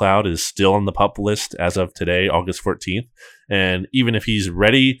Ryan McLeod is still on the PUP list as of today, August 14th. And even if he's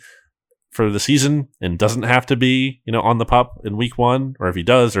ready for the season and doesn't have to be, on the PUP in week 1, or if he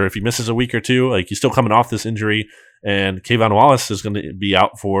does, or if he misses a week or two, he's still coming off this injury, and Kayvon Wallace is going to be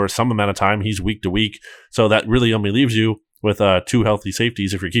out for some amount of time. He's week to week. So that really only leaves you with 2 healthy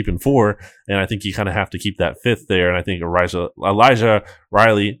safeties if you're keeping 4. And I think you kind of have to keep that 5th there. And I think Elijah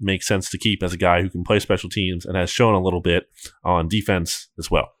Riley makes sense to keep as a guy who can play special teams and has shown a little bit on defense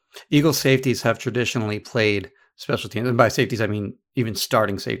as well. Eagles safeties have traditionally played special teams. And by safeties, I mean even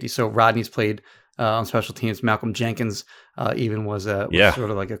starting safety. So Rodney's played on special teams. Malcolm Jenkins even was sort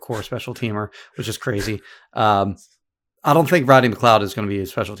of like a core special teamer, which is crazy. I don't think Rodney McLeod is going to be a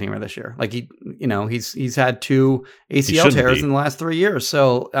special teamer this year. He's had 2 ACL tears in the last 3 years,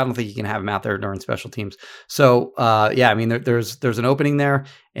 so I don't think you can have him out there during special teams. So there's an opening there,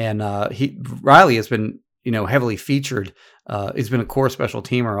 and Riley has been heavily featured. He's been a core special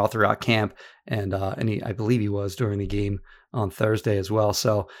teamer all throughout camp, and I believe he was during the game on Thursday as well.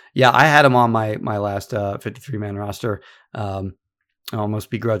 So I had him on my last 53-man roster, almost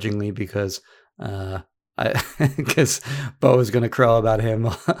begrudgingly because because Bo is going to crow about him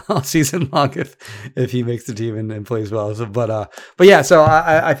all season long if he makes the team and plays well. So, but yeah, so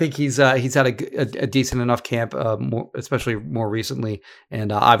I think he's had a decent enough camp, especially more recently,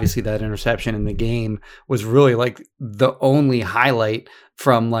 and obviously that interception in the game was really like the only highlight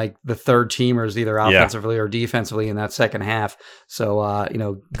from like the third teamers, either offensively or defensively in that second half. So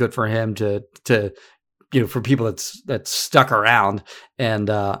good for him to for people that's stuck around and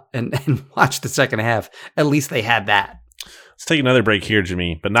watch the second half. At least they had that. Let's take another break here,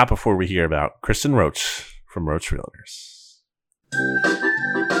 Jimmy, but not before we hear about Kristen Roach from Roach Realtors.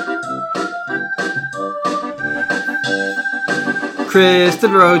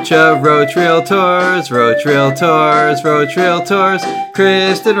 Kristen Roach of Roach Realtors, Roach Realtors, Roach Realtors.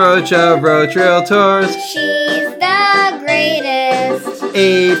 Kristen Roach of Roach Realtors. She's the greatest.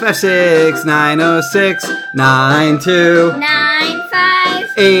 856-906-9295.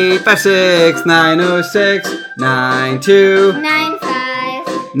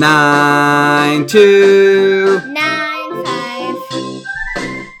 856-906-9295. 9295.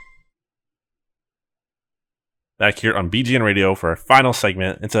 Back here on BGN Radio for our final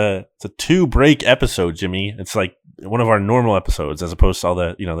segment. It's a 2-break episode, Jimmy. It's like one of our normal episodes as opposed to all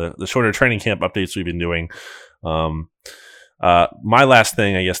the the shorter training camp updates we've been doing. My last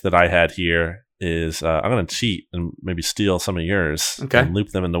thing, I guess, that I had here is I'm going to cheat and maybe steal some of yours and loop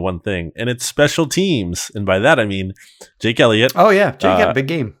them into one thing. And it's special teams. And by that, I mean Jake Elliott. Oh, yeah. Jake had a big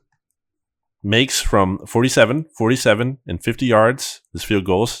game. Makes from 47, 47, and 50 yards his field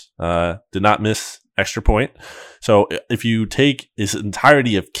goals. Did not miss extra point. So if you take his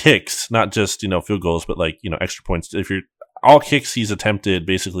entirety of kicks, not just, field goals, but like, extra points, if you're all kicks he's attempted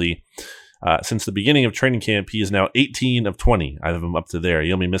basically since the beginning of training camp, he is now 18 of 20. I have him up to there.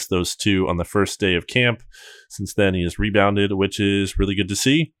 He only missed those 2 on the first day of camp. Since then, he has rebounded, which is really good to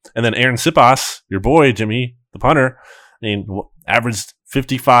see. And then Aaron Sipas, your boy, Jimmy, the punter, averaged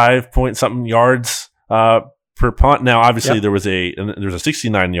 55 point something yards per punt. Now, obviously, there was a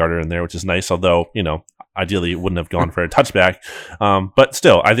 69 yarder in there, which is nice. Although, ideally, it wouldn't have gone for a touchback. But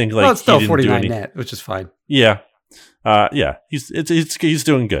still, I think it's still 49 net, which is fine. Yeah. He's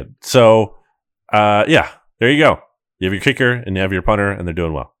doing good. So, there you go. You have your kicker and you have your punter, and they're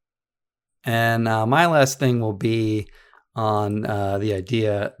doing well. And my last thing will be on the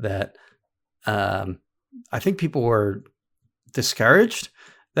idea that I think people were discouraged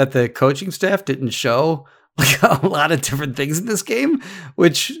that the coaching staff didn't show like a lot of different things in this game,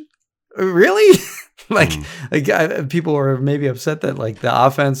 which really people were maybe upset that like the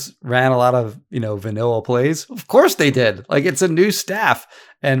offense ran a lot of vanilla plays. Of course they did. Like, it's a new staff,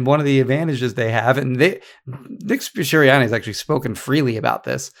 and one of the advantages they have, and Nick Sirianni has actually spoken freely about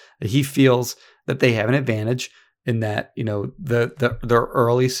this, that he feels that they have an advantage in that their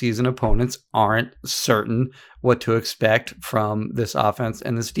early season opponents aren't certain what to expect from this offense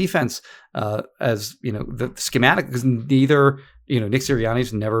and this defense. As the schematic, because neither Nick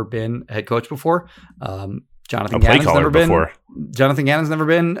Sirianni's never been a head coach before. Jonathan Gannon's never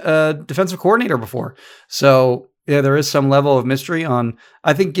been a defensive coordinator before. So there is some level of mystery on.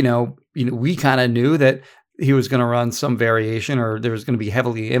 I think we kind of knew that he was going to run some variation, or there was going to be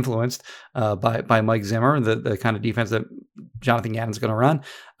heavily influenced by Mike Zimmer, the kind of defense that Jonathan Gannon's going to run.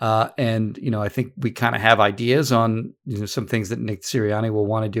 And I think we kind of have ideas on some things that Nick Sirianni will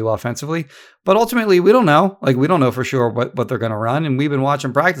want to do offensively, but ultimately we don't know. Like, we don't know for sure what they're going to run, and we've been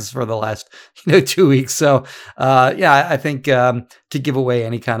watching practice for the last 2 weeks. So I think to give away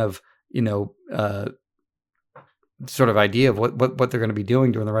any kind of sort of idea of what they're going to be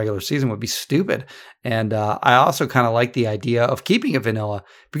doing during the regular season would be stupid. And I also kind of like the idea of keeping it vanilla,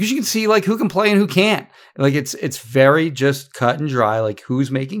 because you can see like who can play and who can't. Like, it's very just cut and dry, like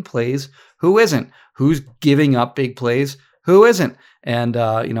who's making plays, who isn't, who's giving up big plays, who isn't. And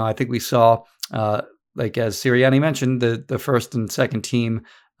I think we saw like as Sirianni mentioned, the first and second team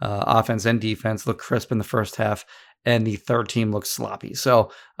offense and defense looked crisp in the first half, and the third team looks sloppy.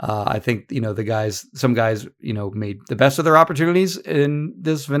 So I think, some guys, made the best of their opportunities in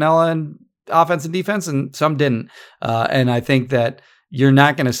this vanilla and offense and defense, and some didn't. And I think that you're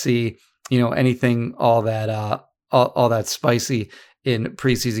not going to see, anything all that spicy in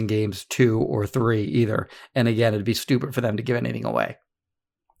preseason games 2 or 3 either. And again, it'd be stupid for them to give anything away.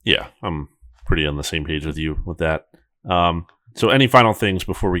 Yeah, I'm pretty on the same page with you with that. So any final things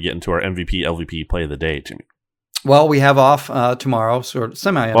before we get into our MVP, LVP play of the day, Jimmy? Well, we have off tomorrow, sort of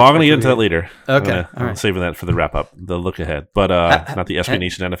semi. Well, I'm going to get into that later. Okay. I'm saving that for the wrap up, the look ahead, but not the SB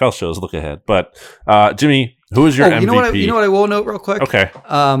Nation NFL shows look ahead. But Jimmy, who is your MVP? You know what I will note real quick? Okay.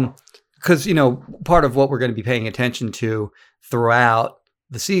 Because part of what we're going to be paying attention to throughout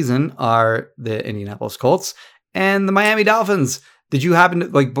the season are the Indianapolis Colts and the Miami Dolphins. Did you happen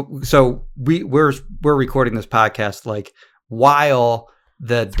to so we're recording this podcast while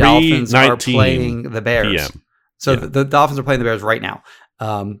the Dolphins are playing the Bears. PM. So the Dolphins are playing the Bears right now.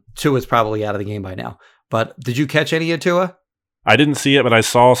 Tua's probably out of the game by now. But did you catch any of Tua? I didn't see it, but I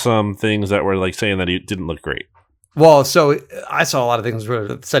saw some things that were saying that he didn't look great. Well, so I saw a lot of things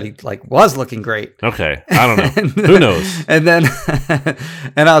that said he was looking great. Okay, I don't know. Who knows? And then,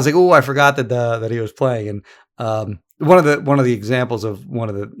 and I was like, oh, I forgot that he was playing. And one of the examples of one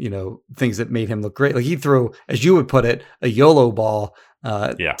of the things that made him look great, he threw, as you would put it, a YOLO ball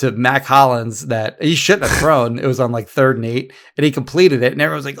to Mac Hollins that he shouldn't have thrown. It was on 3rd and 8, and he completed it, and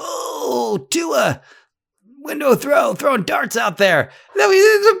everyone was like, "Oh, Tua, window throw, throwing darts out there." No,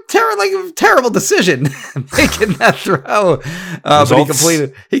 it was a terrible decision making that throw.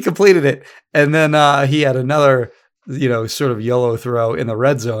 But he completed it, and then he had another sort of YOLO throw in the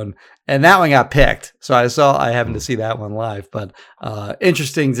red zone, and that one got picked. So I happened to see that one live, but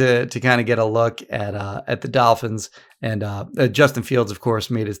interesting to kind of get a look at the Dolphins. And Justin Fields, of course,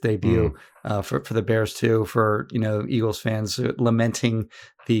 made his debut for the Bears too. For Eagles fans lamenting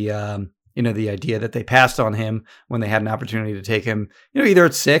the the idea that they passed on him when they had an opportunity to take him, either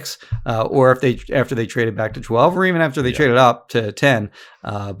at 6 or after they traded back to 12, or even after they traded up to 10.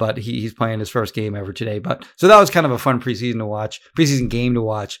 But he's playing his first game ever today. But so that was kind of a fun preseason game to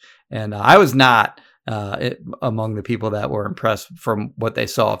watch. And I was not among the people that were impressed from what they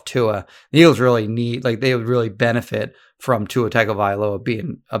saw of Tua. The Eagles really they would really benefit from Tua Tagovailoa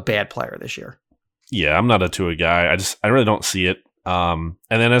being a bad player this year. Yeah, I'm not a Tua guy. I really don't see it. And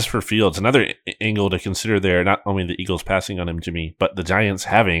then as for Fields, another angle to consider there, not only the Eagles passing on him, Jimmy, but the Giants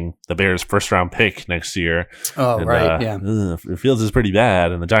having the Bears' first-round pick next year. Oh, and, right, yeah. Fields is pretty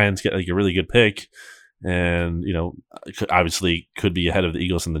bad, and the Giants get a really good pick, and obviously could be ahead of the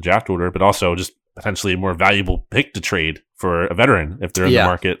Eagles in the draft order, but also just potentially a more valuable pick to trade for a veteran if they're in the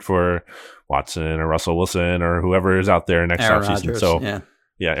market for Watson or Russell Wilson or whoever is out there next offseason. So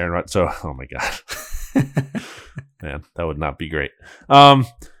Aaron Rodgers. So, oh my God. Man, that would not be great.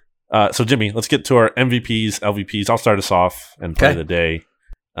 So Jimmy, let's get to our MVPs, LVPs. I'll start us off and play the day.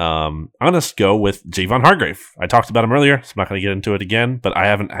 I'm going to go with Javon Hargrave. I talked about him earlier, so I'm not going to get into it again, but I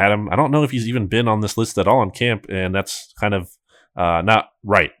haven't had him. I don't know if he's even been on this list at all in camp, and that's kind of not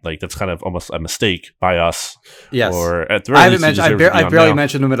right. That's kind of almost a mistake by us. Yes. Or at the very least, I barely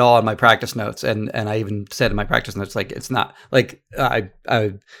mentioned him at all in my practice notes, and I even said in my practice notes, it's not I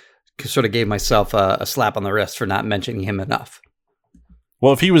sort of gave myself a slap on the wrist for not mentioning him enough.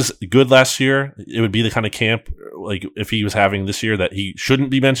 Well, if he was good last year, it would be the kind of camp if he was having this year that he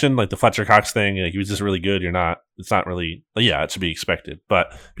shouldn't be mentioned, like the Fletcher Cox thing. He was just really good. It's not really. Yeah, it should be expected,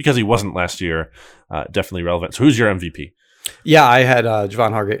 but because he wasn't last year, definitely relevant. So, who's your MVP? Yeah, I had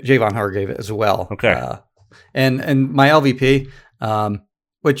Javon Hargrave as well. Okay, and my LVP,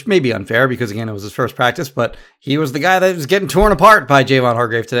 which may be unfair because again it was his first practice, but he was the guy that was getting torn apart by Javon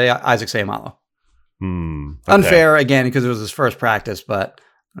Hargrave today, Isaac Seumalo. Okay. Unfair again because it was his first practice, but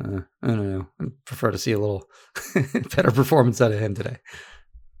I don't know. I prefer to see a little better performance out of him today.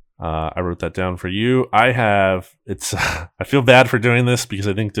 I wrote that down for you. I feel bad for doing this because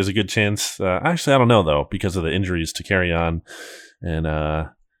I think there's a good chance. Actually, I don't know though because of the injuries to carry on and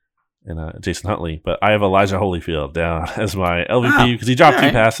Jason Huntley. But I have Elijah Holyfield down as my LVP because he dropped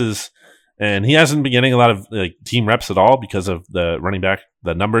 2 passes. And he hasn't been getting a lot of team reps at all because of the running back,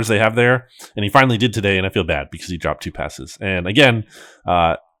 the numbers they have there. And he finally did today, and I feel bad because he dropped 2 passes. And again,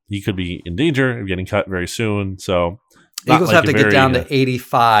 he could be in danger of getting cut very soon. So Eagles have to get down to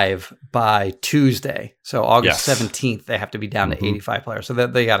 85 by Tuesday. So August 17th, they have to be down to 85 players. So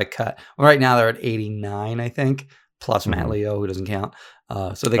that they got to cut. Well, right now they're at 89, I think, plus Matt Leo, who doesn't count.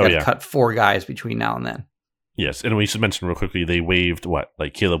 So they got to cut 4 guys between now and then. Yes, and we should mention real quickly, they waived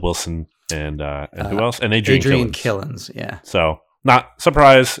Caleb Wilson and who else? And Adrian Killins, yeah. So, not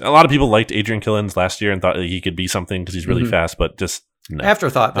surprised. A lot of people liked Adrian Killins last year and thought he could be something because he's really fast, but just no.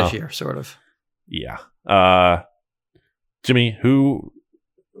 Afterthought this year, sort of. Yeah. Jimmy, who...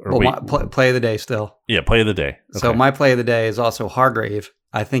 play of the day still. Yeah, play of the day. Okay. So my play of the day is also Hargrave.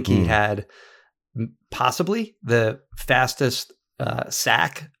 I think he had possibly the fastest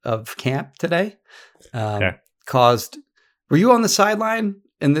sack of camp today. Were you on the sideline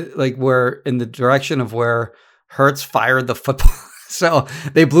in the direction of where Hurts fired the football? So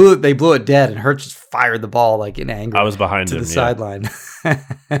they blew it dead, and Hurts just fired the ball in anger. I was behind him to the sideline.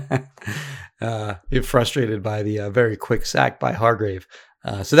 Frustrated by the very quick sack by Hargrave.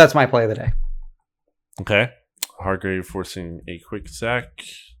 So that's my play of the day. Okay, Hargrave forcing a quick sack.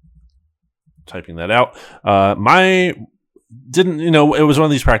 Typing that out. My didn't, it was one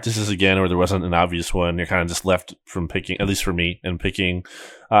of these practices again where there wasn't an obvious one. You're kind of just left from picking, at least for me, and picking.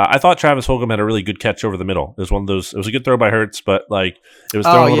 I thought Travis Fulgham had a really good catch over the middle. It was one of those. It was a good throw by Hurts, but it was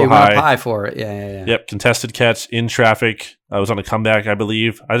thrown a little high. Went up high for it. Yeah. Yep, contested catch in traffic. I was on a comeback, I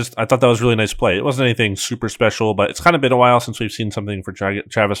believe. I thought that was a really nice play. It wasn't anything super special, but it's kind of been a while since we've seen something for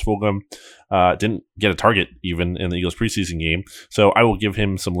Travis Fulgham. Didn't get a target even in the Eagles preseason game, so I will give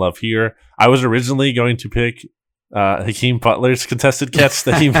him some love here. I was originally going to pick Hakeem Butler's contested catch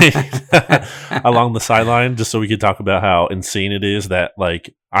that he made along the sideline, just so we could talk about how insane it is that,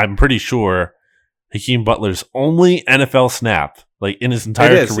 I'm pretty sure Hakeem Butler's only NFL snap, in his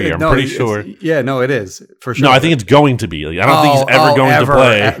entire career. I'm pretty sure. It is for sure. No, I think it's going to be. I don't think he's ever going to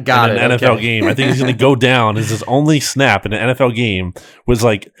play in an NFL game. I think he's going to go down as his only snap in an NFL game was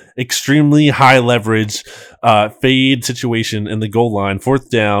extremely high leverage fade situation in the goal line,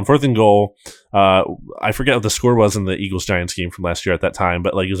 fourth and goal. I forget what the score was in the Eagles-Giants game from last year at that time,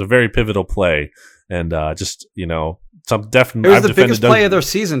 but it was a very pivotal play, and some definitely. It was the biggest play of their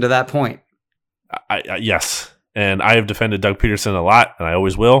season to that point. Yes, and I have defended Doug Peterson a lot, and I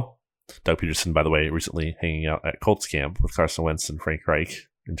always will. Doug Peterson, by the way, recently hanging out at Colts camp with Carson Wentz and Frank Reich.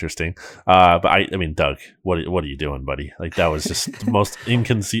 Interesting, but I mean, Doug, what are you doing, buddy? That was just the most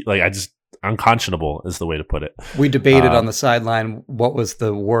inconceivable. Unconscionable is the way to put it. We debated on the sideline what was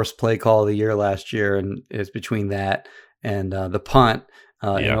the worst play call of the year last year, and it's between that and the punt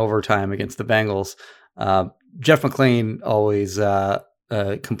in overtime against the Bengals. Jeff McClain always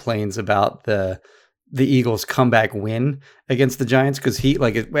complains about the Eagles' comeback win against the Giants because he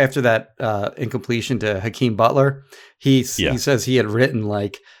after that incompletion to Hakeem Butler, he says he had written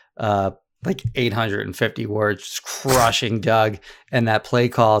 850 words, just crushing Doug and that play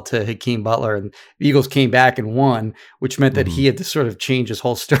call to Hakeem Butler. And the Eagles came back and won, which meant that he had to sort of change his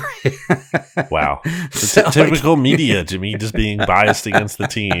whole story. Wow. Typical media, Jimmy, just being biased against the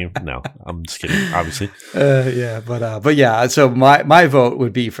team. No, I'm just kidding, obviously. But yeah, so my vote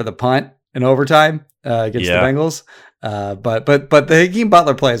would be for the punt in overtime against the Bengals. But the Hakeem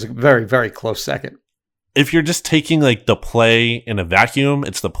Butler play is a very, very close second. If you're just taking the play in a vacuum,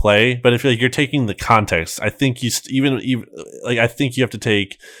 it's the play. But if you're taking the context, I think you I think you have to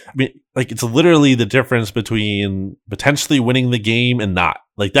take. I mean, it's literally the difference between potentially winning the game and not.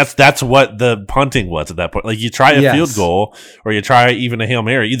 That's what the punting was at that point. You try a field goal or you try even a Hail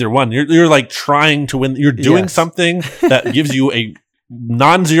Mary. Either one, you're trying to win. You're doing something that gives you a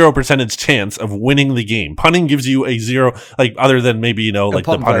non-zero percentage chance of winning the game. Punting gives you a zero, other than maybe the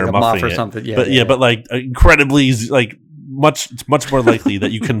punter muffing it or something. But incredibly it's much more likely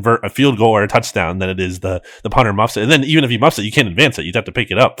that you convert a field goal or a touchdown than it is the punter muffs it. And then even if he muffs it, you can't advance it. You'd have to pick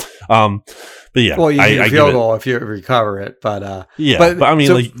it up. But yeah, well, you get a field goal if you recover it. But I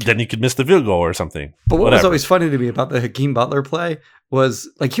mean, then you could miss the field goal or something. But what was always funny to me about the Hakeem Butler play was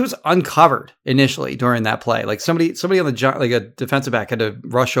he was uncovered initially during that play. Somebody on the a defensive back had to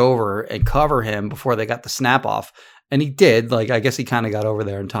rush over and cover him before they got the snap off, and he did. I guess he kind of got over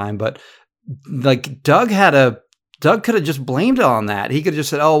there in time, but Doug could have just blamed it on that. He could have just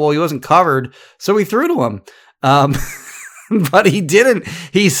said, "Oh, well, he wasn't covered, so he threw to him." But he didn't.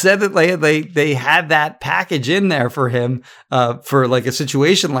 He said that they had that package in there for him for a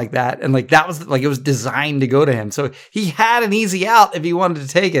situation like that, and that was it was designed to go to him. So he had an easy out if he wanted to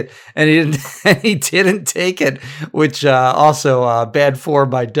take it, and he didn't. And he didn't take it, which also bad form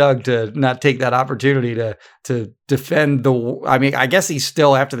by Doug to not take that opportunity to defend the. I mean, I guess he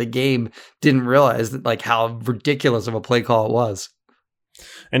still after the game didn't realize that how ridiculous of a play call it was.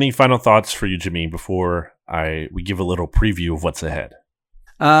 Any final thoughts for you, Jimmy, before we give a little preview of what's ahead?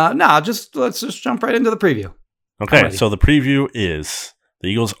 No, let's just jump right into the preview. Okay, so the preview is the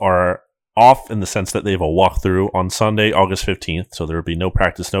Eagles are off in the sense that they have a walkthrough on Sunday, August 15th, so there will be no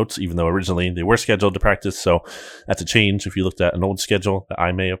practice notes, even though originally they were scheduled to practice, so that's a change if you looked at an old schedule that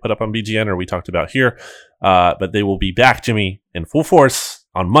I may have put up on BGN or we talked about here. But they will be back, Jimmy, in full force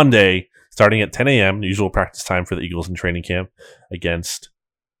on Monday, starting at 10 a.m., usual practice time for the Eagles in training camp, against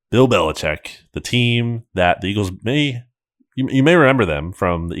Bill Belichick, the team that the Eagles you may remember them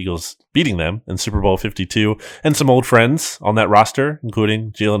from the Eagles beating them in Super Bowl 52, and some old friends on that roster,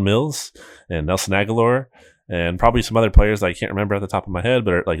 including Jalen Mills and Nelson Aguilar, and probably some other players that I can't remember at the top of my head,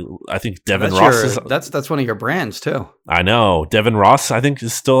 but I think Devin Ross that's one of your brands too. I know. Devin Ross, I think,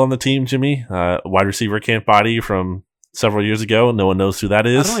 is still on the team, Jimmy. Wide receiver camp body from several years ago. No one knows who that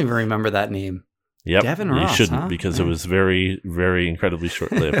is. I don't even remember that name. Yep, Devin Ross, you shouldn't because it was very, very incredibly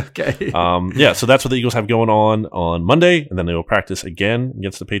short-lived. Okay. So that's what the Eagles have going on Monday, and then they will practice again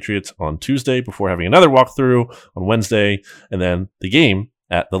against the Patriots on Tuesday before having another walkthrough on Wednesday, and then the game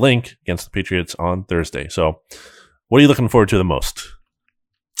at the Link against the Patriots on Thursday. So What are you looking forward to the most?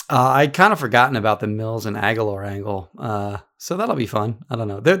 I'd kind of forgotten about the Mills and Aguilar angle, so that'll be fun. I don't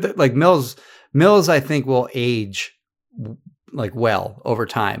know. They're like Mills, I think will age like well over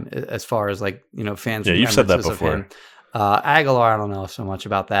time as far as like fans. Yeah, you've said that before. Aguilar, I don't know so much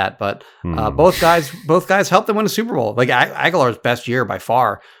about that, but both guys helped them win a Super Bowl. Like Aguilar's best year by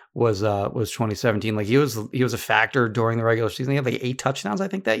far was 2017. Like he was a factor during the regular season. He had like 8 touchdowns, I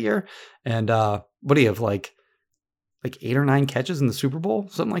think, that year. And what do you have like 8 or 9 catches in the Super Bowl,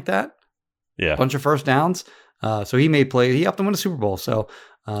 something like that? Yeah, a bunch of first downs. So he helped them win a Super Bowl. So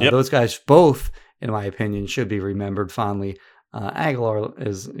those guys both, in my opinion, should be remembered fondly. Aguilar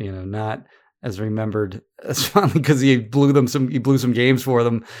is not as remembered as fondly because he blew some games for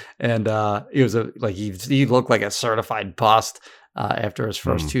them, and he was he looked like a certified bust after his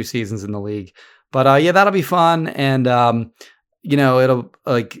first 2 seasons in the league. But yeah, that'll be fun, and it'll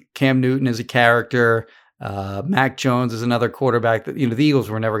like Cam Newton is a character. Mac Jones is another quarterback that, the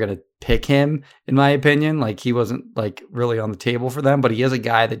Eagles were never going to pick him, in my opinion. Like he wasn't like really on the table for them, but he is a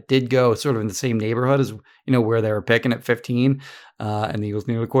guy that did go sort of in the same neighborhood as, where they were picking at 15. And the Eagles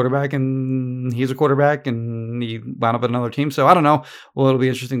needed a quarterback, and he's a quarterback, and he wound up at another team. So I don't know. Well, it'll be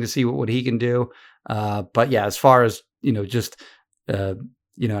interesting to see what he can do. But yeah, as far as,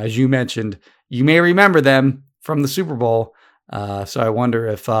 as you mentioned, you may remember them from the Super Bowl. So I wonder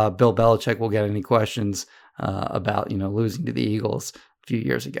if Bill Belichick will get any questions about losing to the Eagles a few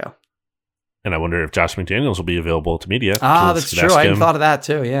years ago. And I wonder if Josh McDaniels will be available to media. That's true. I hadn't thought of that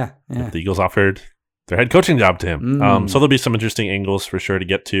too. Yeah. The Eagles offered their head coaching job to him. So there'll be some interesting angles for sure to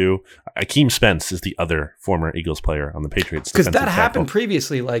get to. Akeem Spence is the other former Eagles player on the Patriots. Because that happened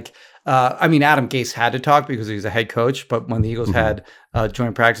previously. Like, Adam Gase had to talk because he was a head coach, but when the Eagles had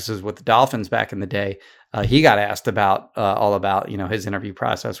joint practices with the Dolphins back in the day, he got asked about all about his interview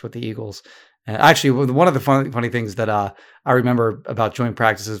process with the Eagles. And actually, one of the funny things that I remember about joint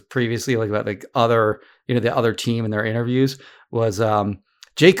practices previously, like about like other the other team and their interviews, was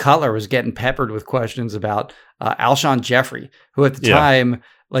Jay Cutler was getting peppered with questions about Alshon Jeffrey, who at the time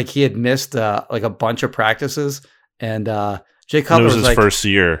like he had missed like a bunch of practices, and Jay Cutler was his like, first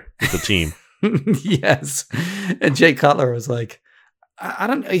year with the team. Yes, and Jay Cutler was like, I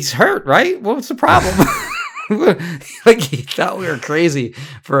don't. He's hurt, right? What's the problem? Like he thought we were crazy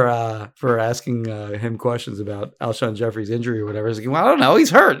for asking him questions about Alshon Jeffrey's injury or whatever. He's like, well, I don't know. He's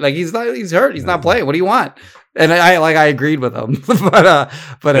hurt. Like he's hurt. He's not playing. What do you want? And I agreed with him, but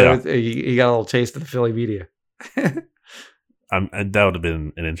he got a little taste of the Philly media. That would have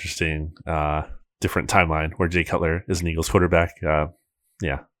been an interesting different timeline where Jay Cutler is an Eagles quarterback.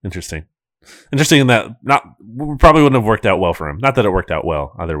 Interesting. Interesting in that probably wouldn't have worked out well for him. Not that it worked out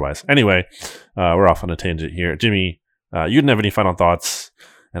well otherwise. Anyway, we're off on a tangent here. Jimmy, you didn't have any final thoughts,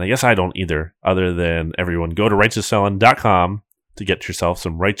 and I guess I don't either, other than everyone go to righteousfelon.com to get yourself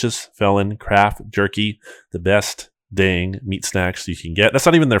some Righteous Felon craft jerky, the best dang meat snacks you can get. That's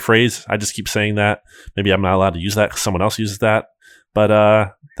not even their phrase. I just keep saying that. Maybe I'm not allowed to use that because someone else uses that. But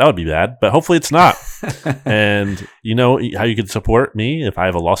that would be bad. But hopefully it's not. And you know how you can support me if I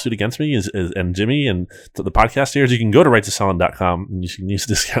have a lawsuit against me and Jimmy and the podcast here is you can go to righteousfelon.com and you can use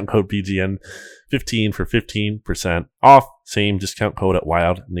discount code BGN15 for 15% off. Same discount code at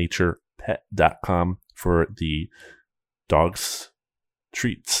wildnaturepet.com for the dog's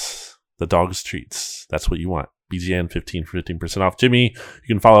treats. The dog's treats. That's what you want. BGN 15 for 15% off. Jimmy, you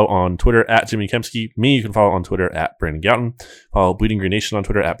can follow on Twitter at Jimmy Kempski. Me, you can follow on Twitter at Brandon Gowton. Follow Bleeding Green Nation on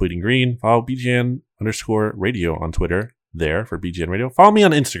Twitter at Bleeding Green. Follow BGN_radio on Twitter there for BGN Radio. Follow me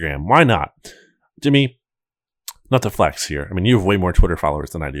on Instagram. Why not? Jimmy, not to flex here. I mean, you have way more Twitter followers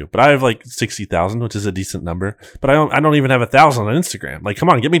than I do, but I have like 60,000, which is a decent number. But I don't even have 1,000 on Instagram. Like, come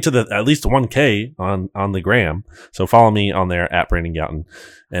on, get me to at least 1K on the gram. So follow me on there at Brandon Gowton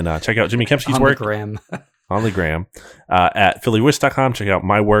and check out Jimmy Kempski's work. On the gram at phillywish.com. Check out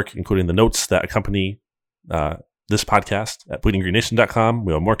my work, including the notes that accompany this podcast at bleedinggreennation.com.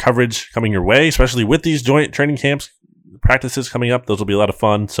 We have more coverage coming your way, especially with these joint training camps practices coming up. Those will be a lot of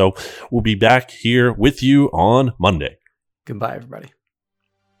fun. So we'll be back here with you on Monday. Goodbye, everybody.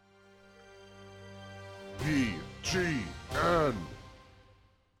 BGN